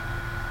to.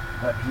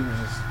 But he was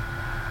just.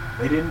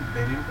 They didn't do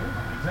it.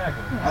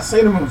 Exactly. Yeah. I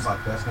seen him and was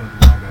like, that's gonna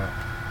be my guy.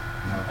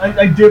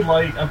 No. I did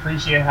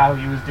appreciate how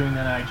he was doing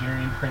the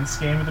Nigerian Prince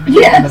game at the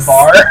beginning of Yes. the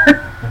bar.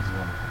 That's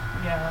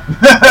wonderful. Yeah.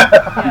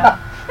 Yeah.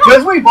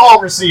 Because we've all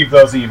received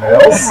those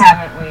emails.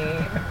 Haven't we?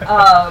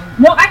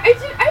 No, I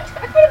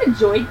kind of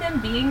enjoyed them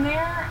being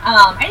there.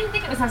 I didn't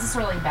think it was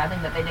necessarily a bad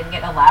thing that they didn't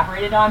get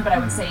elaborated on, but I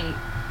would say,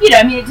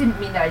 I mean, it didn't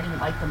mean that I didn't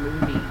like the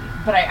movie.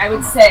 But I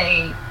would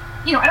say,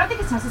 I don't think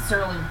it's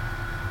necessarily,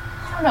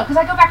 I don't know, because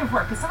I go back and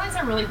forth, because sometimes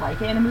I really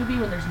like it in a movie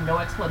when there's no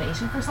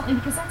explanation for something,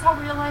 because that's how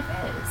real life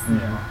is.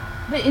 Yeah.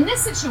 But in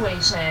this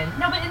situation,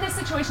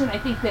 I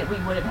think that we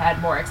would have had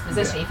more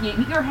exposition. Yeah. If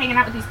you were hanging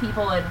out with these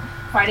people and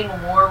fighting a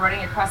war,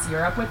 running across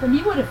Europe with them,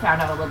 you would have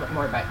found out a little bit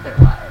more about their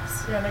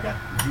lives. Yeah, and they got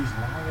these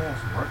long ass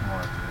work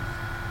marches.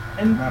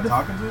 And Not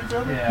talking to each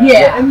other. Yeah.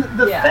 Yeah. And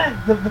Yeah.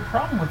 the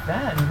problem with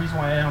that, and the reason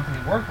why I don't think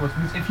it worked, was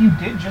because if you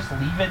did just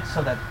leave it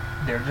so that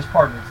they're just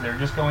partners, they're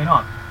just going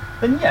on,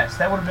 then yes,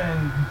 that would have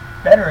been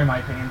better in my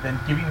opinion than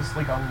giving us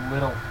like a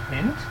little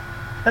hint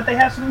that they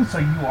have something, so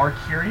you are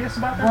curious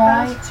about their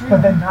Right, past, true.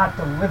 but then not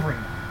delivering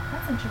them.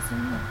 That's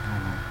interesting.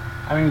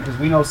 I mean, because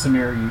we know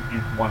Samir, you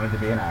wanted to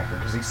be an actor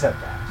because he said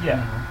that.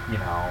 Yeah.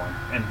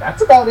 And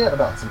that's about it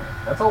about Samir.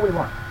 That's all we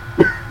learned.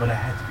 But I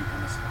had to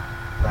become a spy.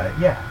 Right?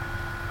 Yeah.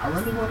 I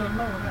really wanted to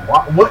know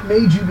that. What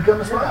made you become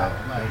a spy? Yeah,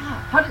 like,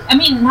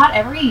 Yeah. Not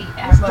every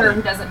That's not actor it.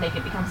 who doesn't make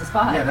it becomes a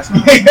spy. yeah, that's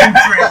not a smooth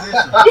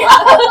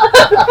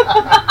transition.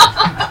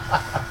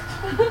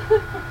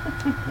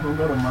 We'll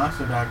go to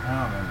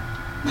monster.com and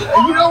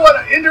You know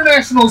what?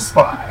 International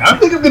spy. I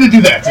think I'm going to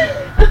do that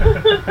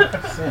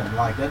today. send.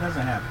 Like, that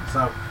doesn't happen.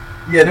 So,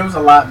 Yeah, there was a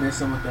lot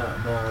missing with the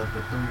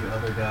three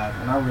other guys,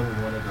 and I really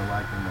wanted to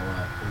like them a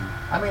lot too.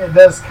 I mean, it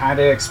does kind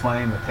of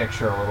explain the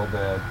picture a little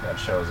bit that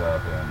shows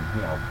up in,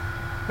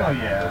 Oh,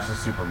 yeah. versus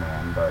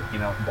Superman, but,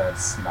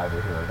 that's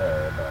neither here or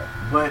there, but...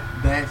 But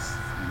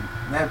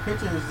that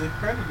picture is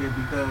discredited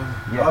because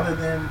Yeah. other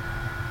than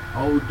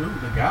old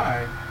dude, the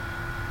guy,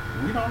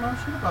 we don't know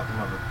shit about the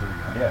other three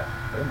guys. Yeah,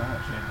 pretty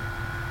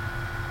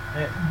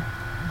much.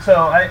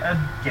 So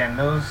again,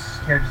 those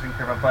characters didn't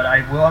care about, but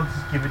I will have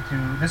to give it to.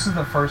 This is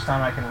the first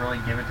time I can really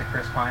give it to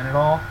Chris Pine at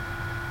all.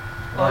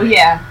 Oh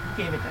yeah,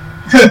 you gave it to him.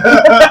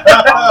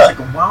 Like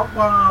a wow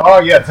wow. Oh,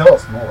 yeah, tell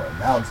us more.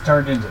 Now it's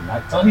turned into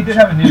nighttime. Well, he did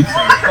have a nude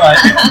scene, but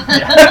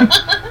yeah.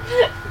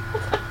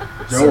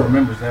 Joe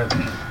remembers that.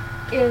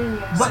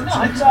 Yeah. But no,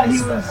 I thought he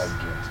That's was. how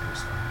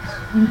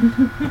you get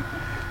Chris Pine.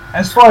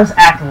 As far as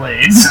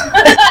accolades,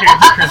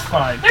 here's Chris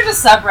Pine. There's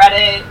a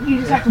subreddit. You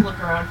just have to look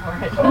around for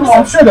it. Oh,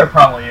 I'm sure there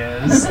probably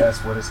is.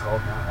 That's what it's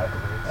called now,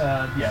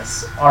 accolades.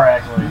 Yes, our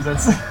accolades.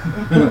 That's.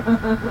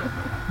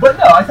 But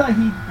no, I thought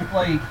he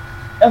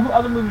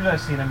other movies I've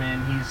seen him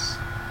in.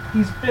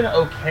 He's been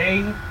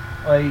okay,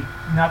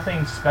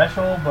 nothing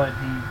special, but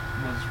he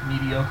was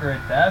mediocre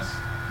at best.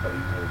 But he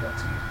really got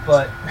to you.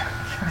 But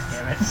God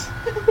damn it.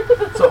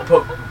 So,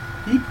 but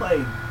he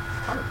played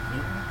Kurt,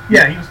 didn't he?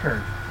 Yeah, he was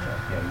Kurt.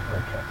 Yeah, you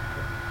played Captain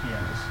Kirk. Yeah,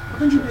 I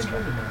think he did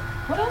good in that.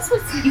 What else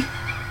was he?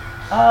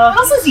 What Uh,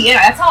 else was he in?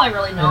 That's all I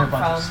really in know a him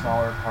bunch of from.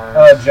 smaller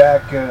parts.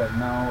 Jack, that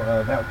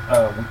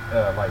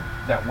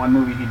one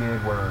movie he did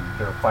where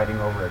they're fighting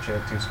over a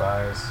chick, two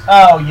spies.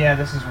 Oh yeah,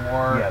 This Is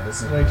War. Yeah,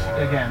 This Is which,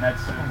 War. again,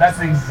 that's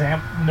the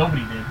example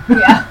nobody did.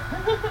 Yeah.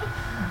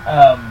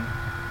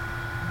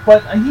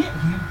 But he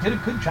did a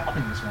good job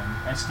in this one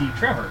as Steve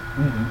Trevor.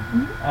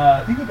 Mm-hmm.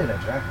 I think he did a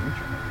Jack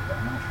Reacher movie, but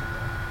I'm not sure.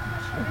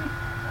 I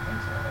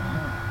think so. I don't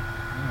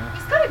know.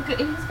 He's got a good.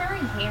 He's very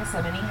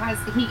handsome, and he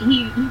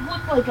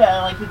looked like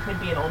he could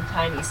be an old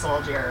timey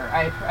soldier.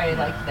 I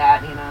like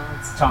that.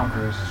 It's Tom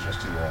Cruise is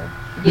just too old.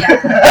 yeah,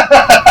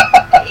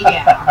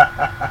 yeah.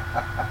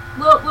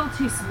 Little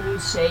too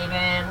smooth shaven,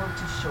 a little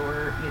too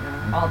short.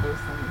 All those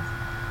things.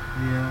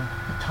 Yeah.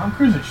 Tom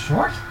Cruise is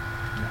short.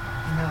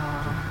 No.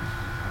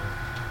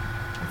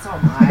 So am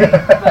I,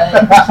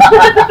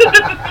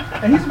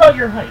 but And he's about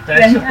your height.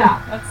 Actually. yeah,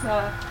 that's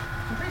I'm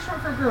pretty short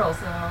for a girl,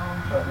 so.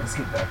 But let's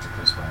get back to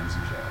Chris Pines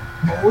and Joe.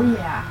 Oh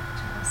yeah.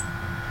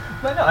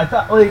 But no, I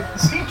thought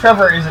Steve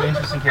Trevor is an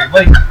interesting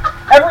character.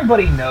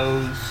 Everybody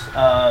knows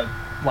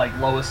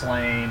Lois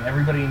Lane.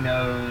 Everybody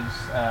knows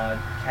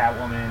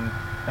Catwoman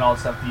and all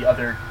that stuff. The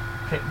other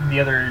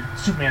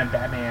Superman and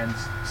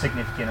Batman's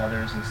significant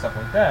others and stuff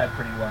like that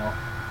pretty well.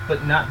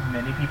 But not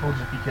many people,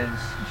 just because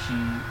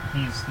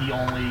he's the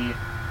only.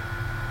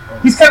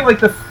 He's kind of like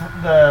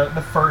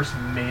the first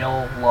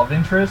male love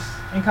interest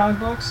in comic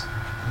books.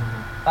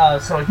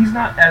 So he's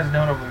not as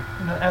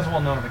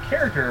well known of a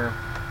character,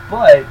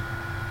 but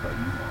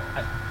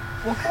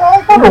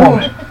Wonder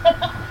Woman.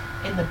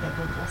 In the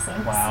biblical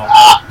sense. Wow.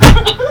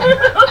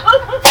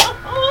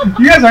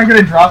 You guys aren't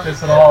going to drop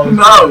this at all.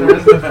 No. The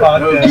rest of the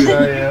podcast,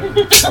 are you?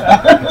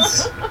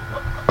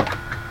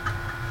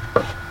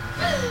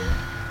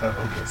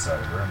 Okay,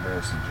 sorry, we're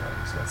embarrassing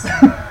jokes. That's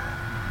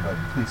but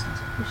please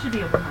continue. We should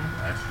be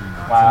open-minded. Actually,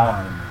 not Wow.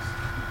 anonymous.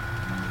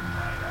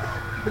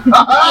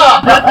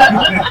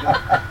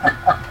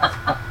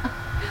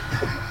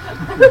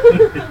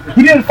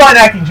 He did a fine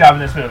acting job in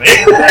this movie.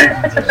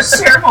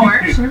 Share more.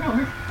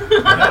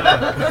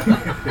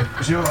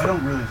 Joe, I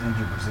don't really think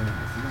you're presenting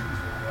your feelings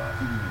very well. I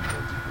think you need to go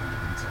deeper into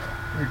detail.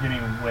 We're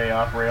getting way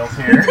off rails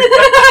here.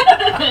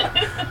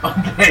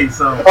 Okay,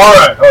 so. All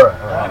right.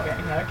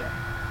 Okay.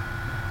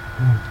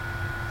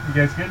 You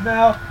guys good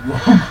now?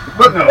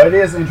 But no, it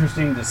is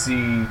interesting to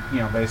see,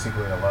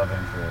 basically a love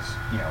interest,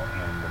 in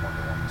the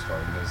Wonder Woman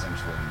story, because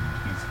essentially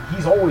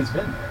he's always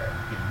been there.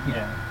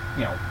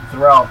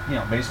 Throughout,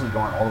 basically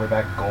going all the way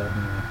back, golden,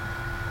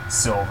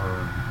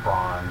 silver,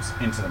 bronze,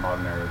 into the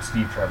modern era.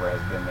 Steve Trevor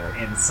has been there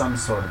in some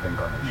sort of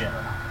incarnation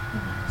or not.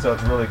 So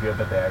it's really good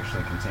that they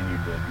actually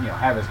continued to,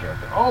 have his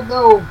character.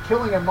 Although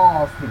killing him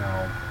off,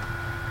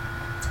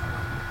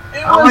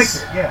 I liked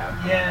it.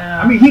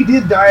 Yeah. I mean, he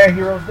did die a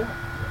hero's death.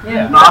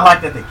 Yeah. No, I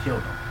like that they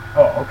killed him.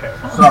 Oh, okay.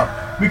 So,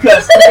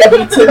 because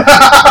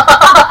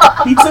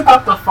he took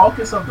up the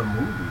focus of the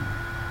movie.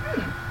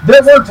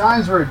 There were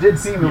times where it did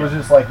seem it was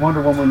just like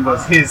Wonder Woman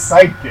was his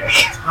sidekick.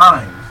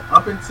 Times.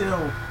 Up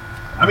until...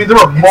 I mean, there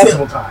were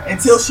multiple times.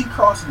 Until she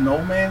crossed no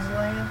man's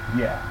land.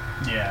 Yeah.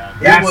 Yeah.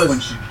 That's it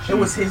was, when it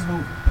was his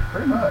movie.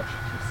 Pretty much.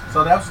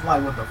 So that was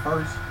the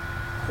first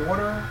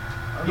quarter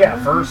of the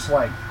movie? First,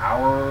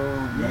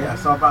 hour. Yeah,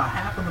 so about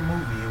half of the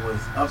movie, it was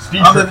up...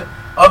 Steve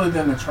Other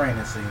than the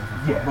training scenes.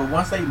 Yeah. But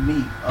once they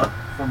meet,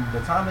 from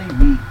the time they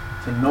meet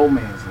to no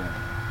man's land,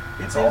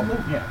 it's all his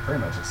movie. Yeah, pretty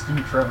much. It's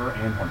Steve Trevor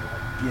and Wonder Woman.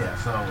 Yeah,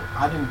 so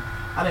I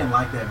didn't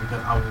like that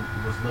because I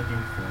was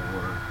looking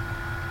for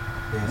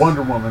this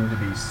Wonder Woman to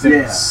be the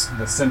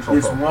central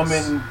this focus.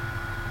 woman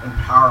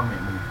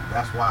empowerment movie.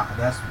 That's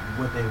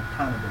what they've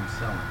kind of been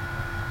selling.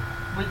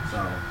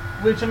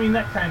 Which I mean,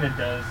 that kind of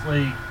does.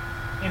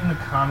 in the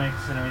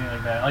comics and everything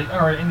like that, like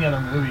or in the other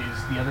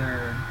movies, the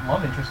other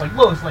love interest, like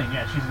Lois Lane,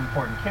 yeah, she's an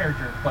important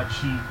character, but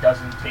she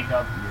doesn't take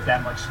up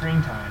that much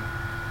screen time.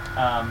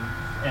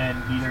 And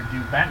neither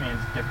do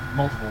Batman's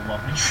multiple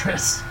love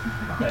interests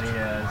that he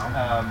has.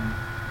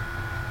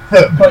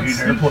 But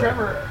Steve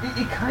Trevor,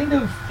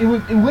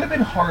 it would have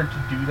been hard to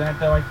do that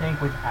though. I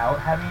think without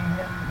having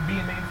him be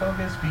a main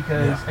focus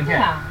because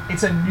again,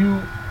 it's a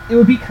new. It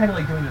would be kind of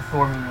like doing the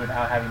Thor movie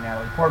without having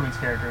Natalie Portman's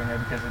character in there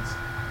because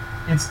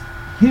it's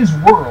his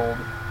world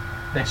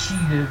that she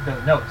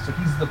doesn't know. So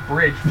he's the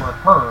bridge for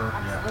her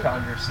to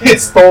understand.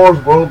 It's Thor's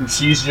world and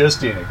she's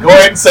just in it. Go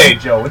ahead and say it,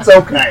 Joe. It's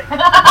okay.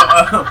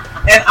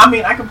 And I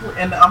mean,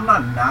 and I'm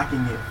not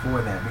knocking it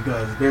for that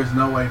because there's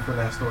no way for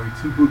that story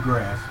to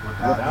progress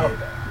without that.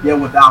 Yeah,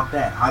 without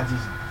that,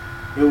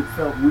 it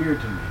felt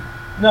weird to me.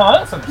 No,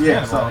 that's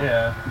understandable.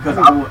 Because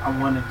I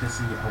wanted to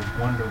see a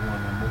Wonder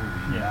Woman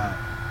movie. Yeah.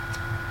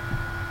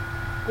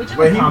 But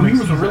he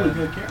was a really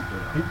good character.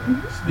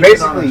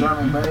 Basically, he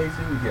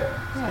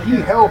he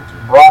helped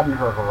broaden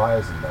her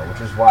horizon, though,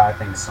 which is why I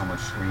think so much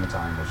screen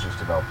time was just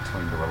developed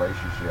between the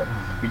relationship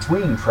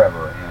between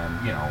Trevor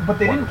and But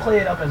they didn't play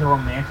it up as a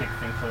romantic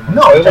thing for the most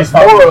No, it was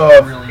more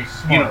of really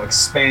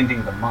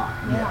expanding the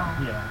mind.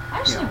 Yeah. I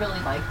actually really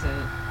liked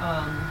it.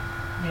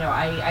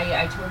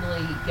 I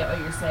totally get what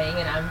you're saying,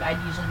 and I'd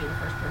usually be the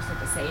first person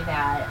to say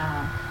that.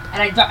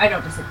 And I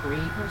don't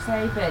disagree per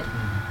se, but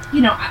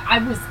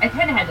I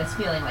kind of had this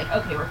feeling like,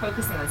 okay, we're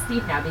focusing on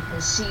Steve now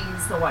because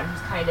she's the one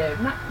who's kind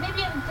of not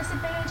maybe at a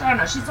disadvantage. I don't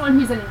know. She's the one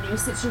who's in a new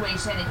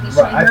situation, and he's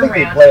showing her around. I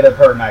think they played up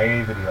her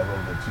naivety a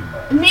little bit too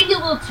much. Maybe a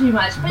little too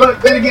much,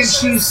 but then again,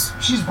 she's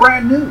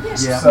brand new. Yeah,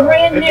 she's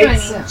brand new. I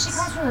mean, she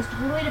comes from this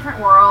totally different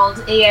world,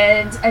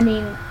 and I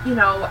mean,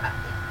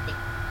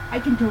 I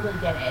can totally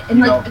get it,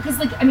 and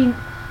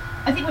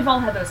I think we've all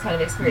had those kind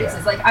of experiences.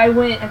 Yeah. Like, I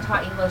went and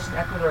taught English in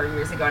Ecuador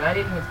years ago, and I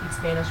didn't even speak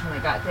Spanish when I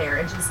got there.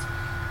 And just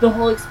the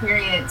whole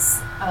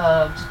experience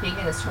of just being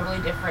in this totally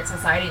different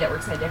society that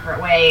works in a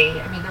different way.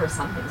 I mean, there were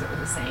some things that were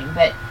the same,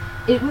 but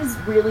it was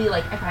really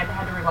like I kind of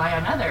had to rely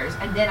on others.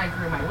 And then I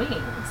grew my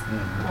wings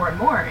more and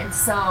more. And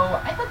so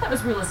I thought that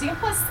was realistic. And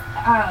plus,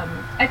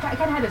 I kind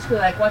of had this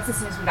feeling like once as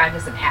soon as we got into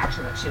some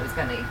action that she was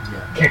going to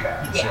kick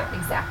ass. Yeah,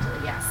 exactly.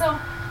 Yeah. So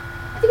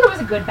I think it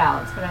was a good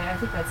balance, but I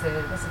think that's a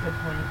good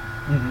point.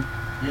 Mm-hmm.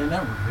 Yeah, and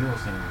that reveal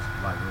scene was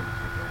like really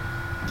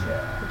kick-ass.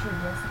 Yeah. Which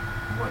reveal scene?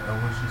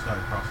 When she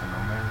started crossing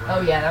No Man's Land.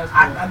 Oh yeah, that was cool.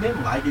 I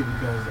didn't like it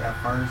because at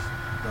first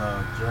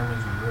the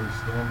Germans were really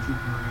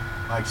stormtroopery.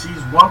 Like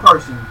she's one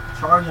person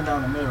charging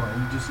down the middle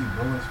and you just see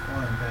bullets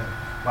flying back,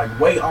 like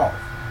way off.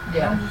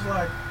 Yeah. And I'm just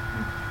like,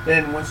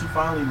 then when she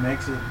finally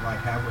makes it like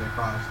halfway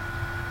across,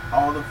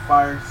 all the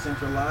fire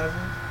centralizes.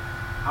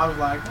 I was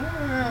like,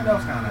 that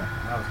was kind of.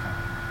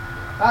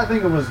 I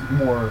think it was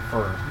more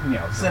for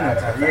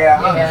Senator. dramatic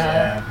Yeah, I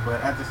understand.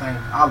 But at the same,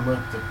 I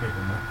looked to pick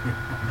them up.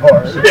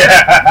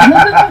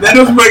 Yeah. That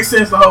doesn't make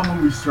sense. The whole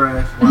movie's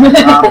trash. Like,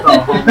 I thought the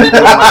whole movie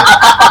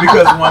was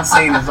because one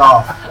scene is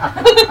off.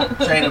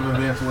 Chain of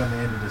events wasn't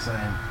the end of the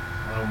same.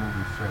 The whole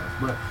movie's trash.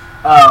 But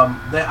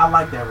I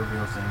like that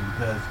reveal scene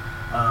because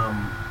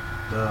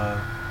the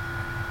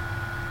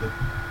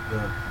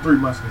Three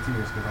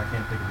Musketeers, because I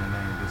can't think of their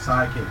name, the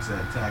sidekicks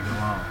that tagged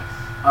along,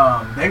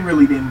 they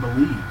really didn't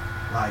believe.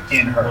 Like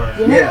in her.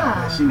 They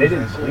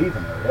didn't believe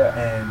in her,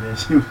 And then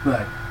she was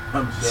like,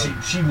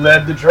 she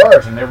led the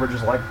charge, and they were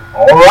just like,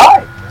 all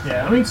right.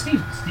 Yeah, I mean,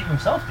 Steve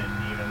himself didn't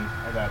even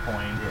at that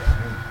point. Yeah.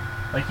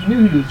 Like, he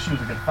knew she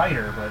was a good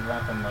fighter, but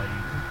nothing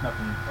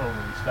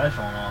overly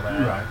special and all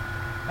that. Right.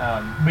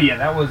 But yeah,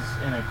 that was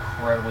an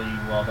incredibly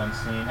well done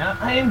scene. And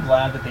I am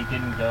glad that they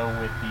didn't go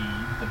with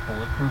the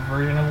bulletproof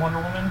version of Wonder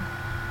Woman.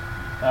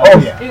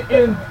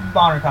 In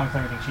modern comics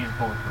and everything, she's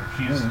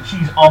bulletproof.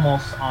 She's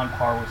almost on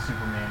par with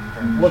Superman in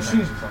terms of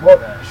strength like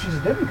that. She's a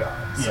demigod,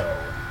 so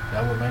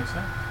that would make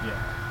sense. Yeah.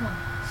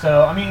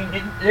 So I mean,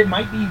 it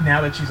might be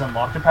now that she's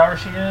unlocked the power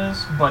she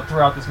is, but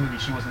throughout this movie,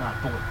 she was not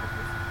bulletproof.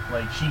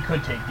 Like she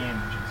could take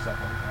damage and stuff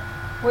like that.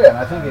 Well, yeah, and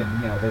I think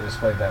they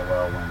displayed that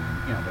well when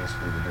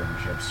basically the German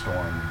ship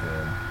stormed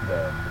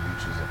the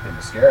beaches of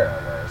Themyscira,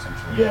 where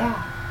essentially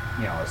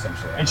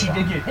essentially, and she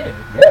did get hit.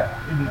 Yeah,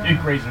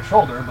 it grazed her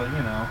shoulder, but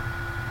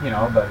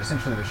but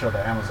essentially to show the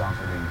Amazons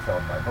were being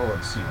felled by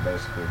bullets,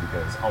 basically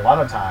because a lot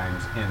of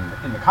times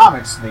in the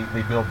comics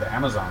they build the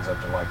Amazons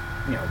up to like,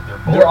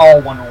 they're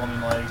all Wonder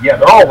Woman-like. Yeah,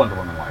 they're all Wonder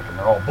Woman-like, and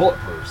they're all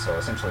bulletproof, so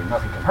essentially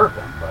nothing can hurt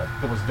them. But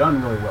it was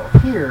done really well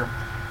here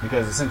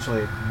because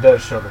essentially it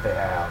does show that they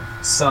have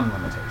some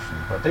limitation,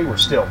 but they were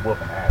still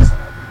whooping ass on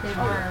that. They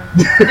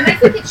were. And I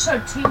think it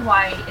showed too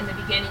why in the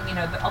beginning,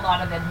 a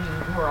lot of them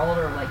who are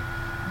older were like,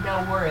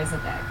 no, war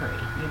isn't that great,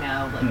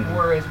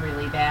 war is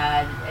really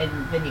bad, and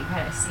then you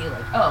kind of see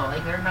like,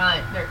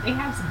 they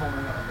have some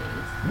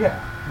vulnerabilities. Yeah.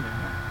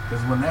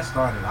 Because when that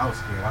started, I was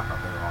scared. I thought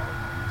they were all going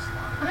to be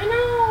slaughtered. I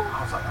know. I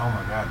was like, oh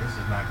my god, this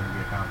is not going to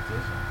be a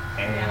competition.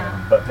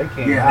 But they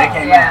came out. They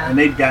came out and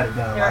they got it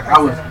done. I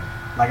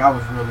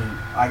was really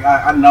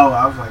I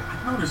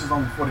know this is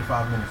only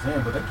 45 minutes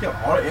in, but they killed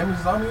all the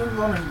Amazonians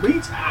on this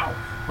beach. How?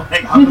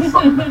 Like, I was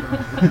so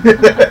nervous.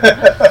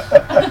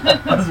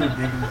 I was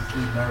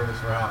ridiculously nervous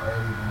for how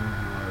early the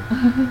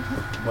movie was.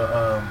 But,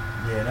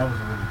 yeah, that was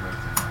a really great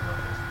scene. I love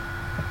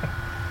this.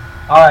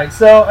 All right,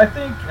 so I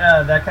think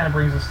that kind of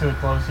brings us to a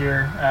close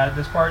here at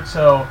this part.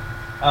 So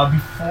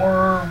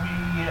before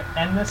we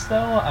end this,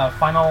 though,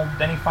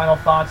 any final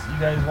thoughts that you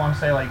guys want to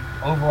say, like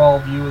overall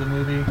view of the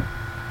movie?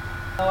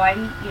 So like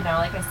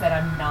I said,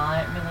 I'm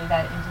not really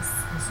that into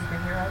the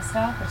superhero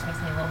stuff, which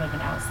makes me a little bit of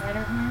an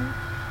outsider here.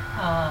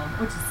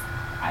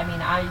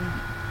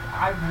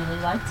 I really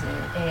liked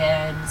it,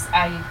 and if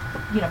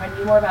I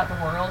knew more about the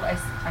world, I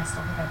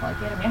still think I'd like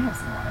it. I mean, I have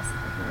seen a lot of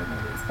superhero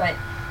movies, but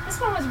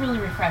this one was really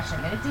refreshing,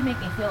 and it did make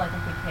me feel like I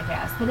could kick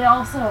ass. But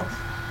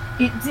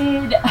it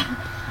did.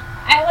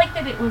 I like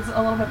that it was a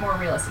little bit more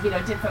realistic.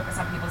 It did focus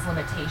on people's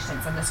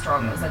limitations and the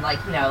struggles, and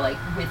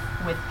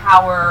with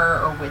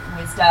power or with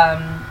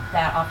wisdom,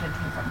 that often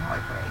came from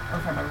heartbreak or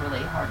from a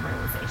really hard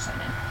realization.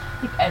 And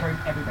I think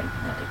everybody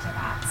can relate to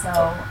that. So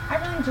I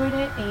really enjoyed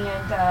it,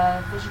 and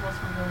visuals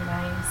were really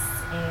nice,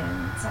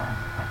 and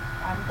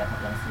I'm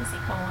definitely going to see the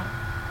sequel one.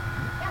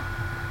 Yeah.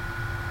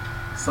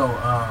 So,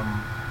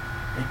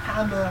 it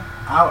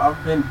I've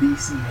been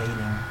DC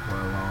hating for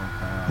a long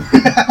time.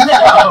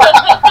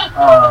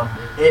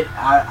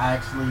 I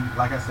actually,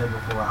 like I said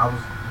before, I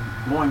was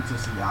going to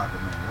see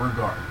Aquaman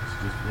regardless.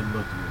 Just, it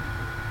looked really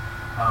good.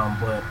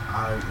 But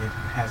it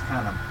has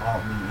kind of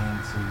brought me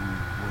into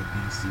what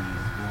DC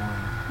is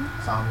doing.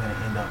 So I'm going to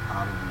end up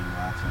probably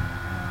watching,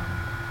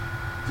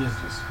 just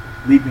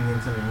leaping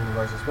into the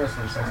universe,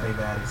 especially since they've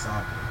added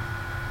Cyborg.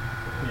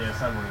 Yeah,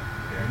 Cyborg.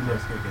 Yeah, he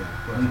looks good.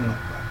 Plus, Mm-hmm.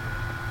 like Black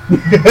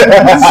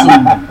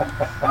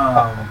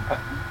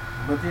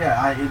but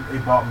yeah,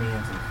 it brought me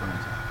into the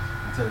franchise,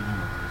 into the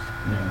universe.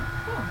 Yeah.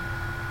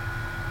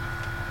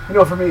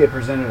 For me, it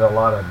presented a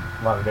lot of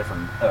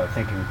different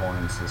thinking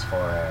points as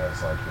far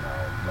as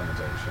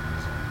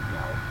limitations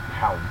and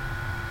how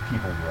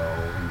people grow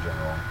in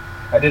general.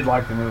 I did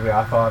like the movie.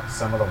 I thought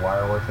some of the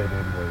wire work they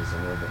did was a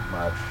little bit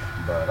much,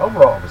 but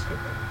overall it was a good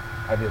movie.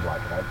 I did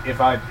like it.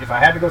 If I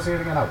had to go see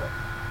it again, I would.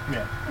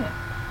 Yeah.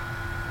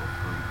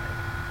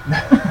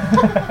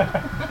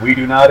 We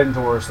do not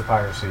endorse the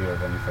piracy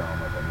of any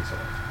film of any sort.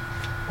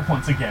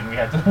 Once again, we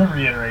have to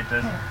reiterate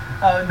this. No.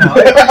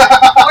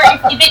 Or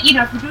if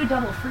you do a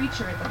double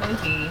feature at the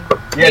movie.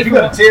 Yeah, if you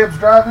go to Tibbs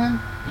Drive-In.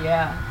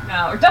 Yeah.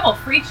 No, or double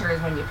feature is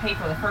when you pay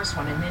for the first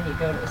one and then you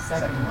go to the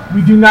second one.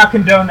 We do not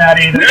condone that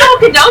either. We don't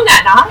condone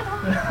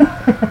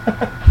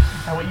that,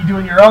 And what you do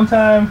in your own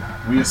time.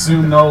 We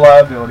assume no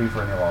liability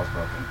for any laws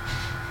broken.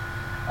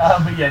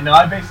 But yeah, no,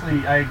 I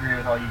agree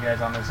with all you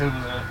guys on this. It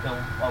was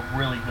a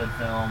really good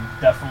film.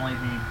 Definitely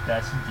the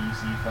best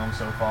DC film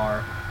so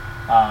far.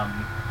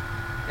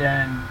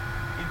 And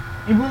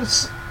it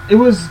was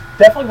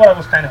definitely what I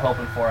was kind of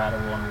hoping for out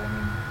of Wonder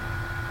Woman.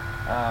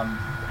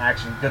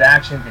 Good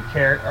action, good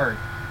character.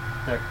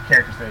 The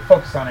characters they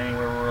focused on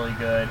anyway were really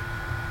good.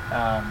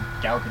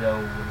 Gal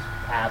Gadot was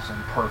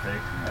absolutely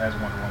perfect as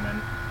Wonder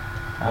Woman.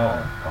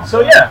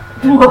 So yeah.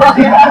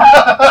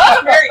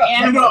 That's very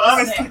animal.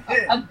 Honestly,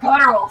 A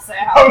guttural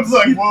sound. I was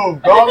like, whoa,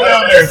 calm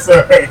down there,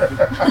 sir.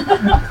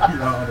 You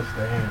don't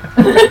understand.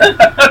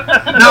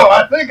 No,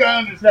 I think I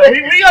understand. No,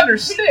 we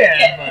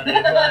understand.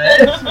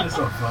 It's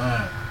so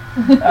fun.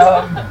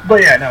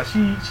 But yeah, no,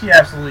 she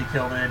absolutely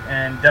killed it,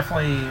 and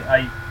definitely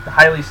I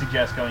highly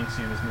suggest going to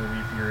see this movie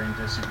if you're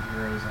into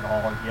superheroes at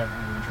all, if you have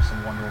any interest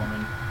in Wonder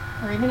Woman.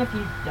 Or even if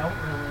you don't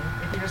really.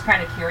 If you're just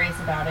kind of curious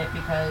about it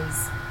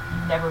because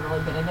you've never really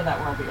been into that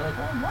world, but you're like,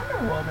 well, Wonder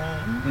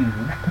Woman.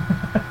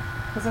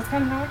 Because that's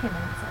kind of how I came in.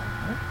 So.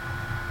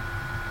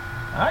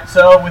 Alright,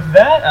 so with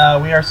that,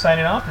 we are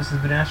signing off. This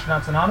has been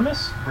Astronauts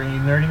Anonymous, bringing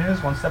you nerdy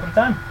news one step at a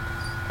time.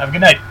 Have a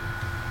good night.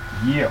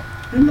 Yeah.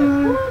 Good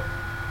night.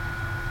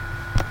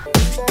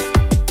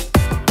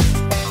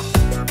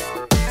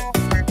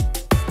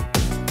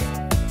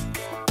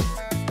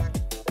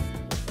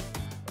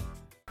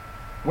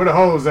 Where the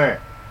hoes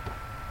at?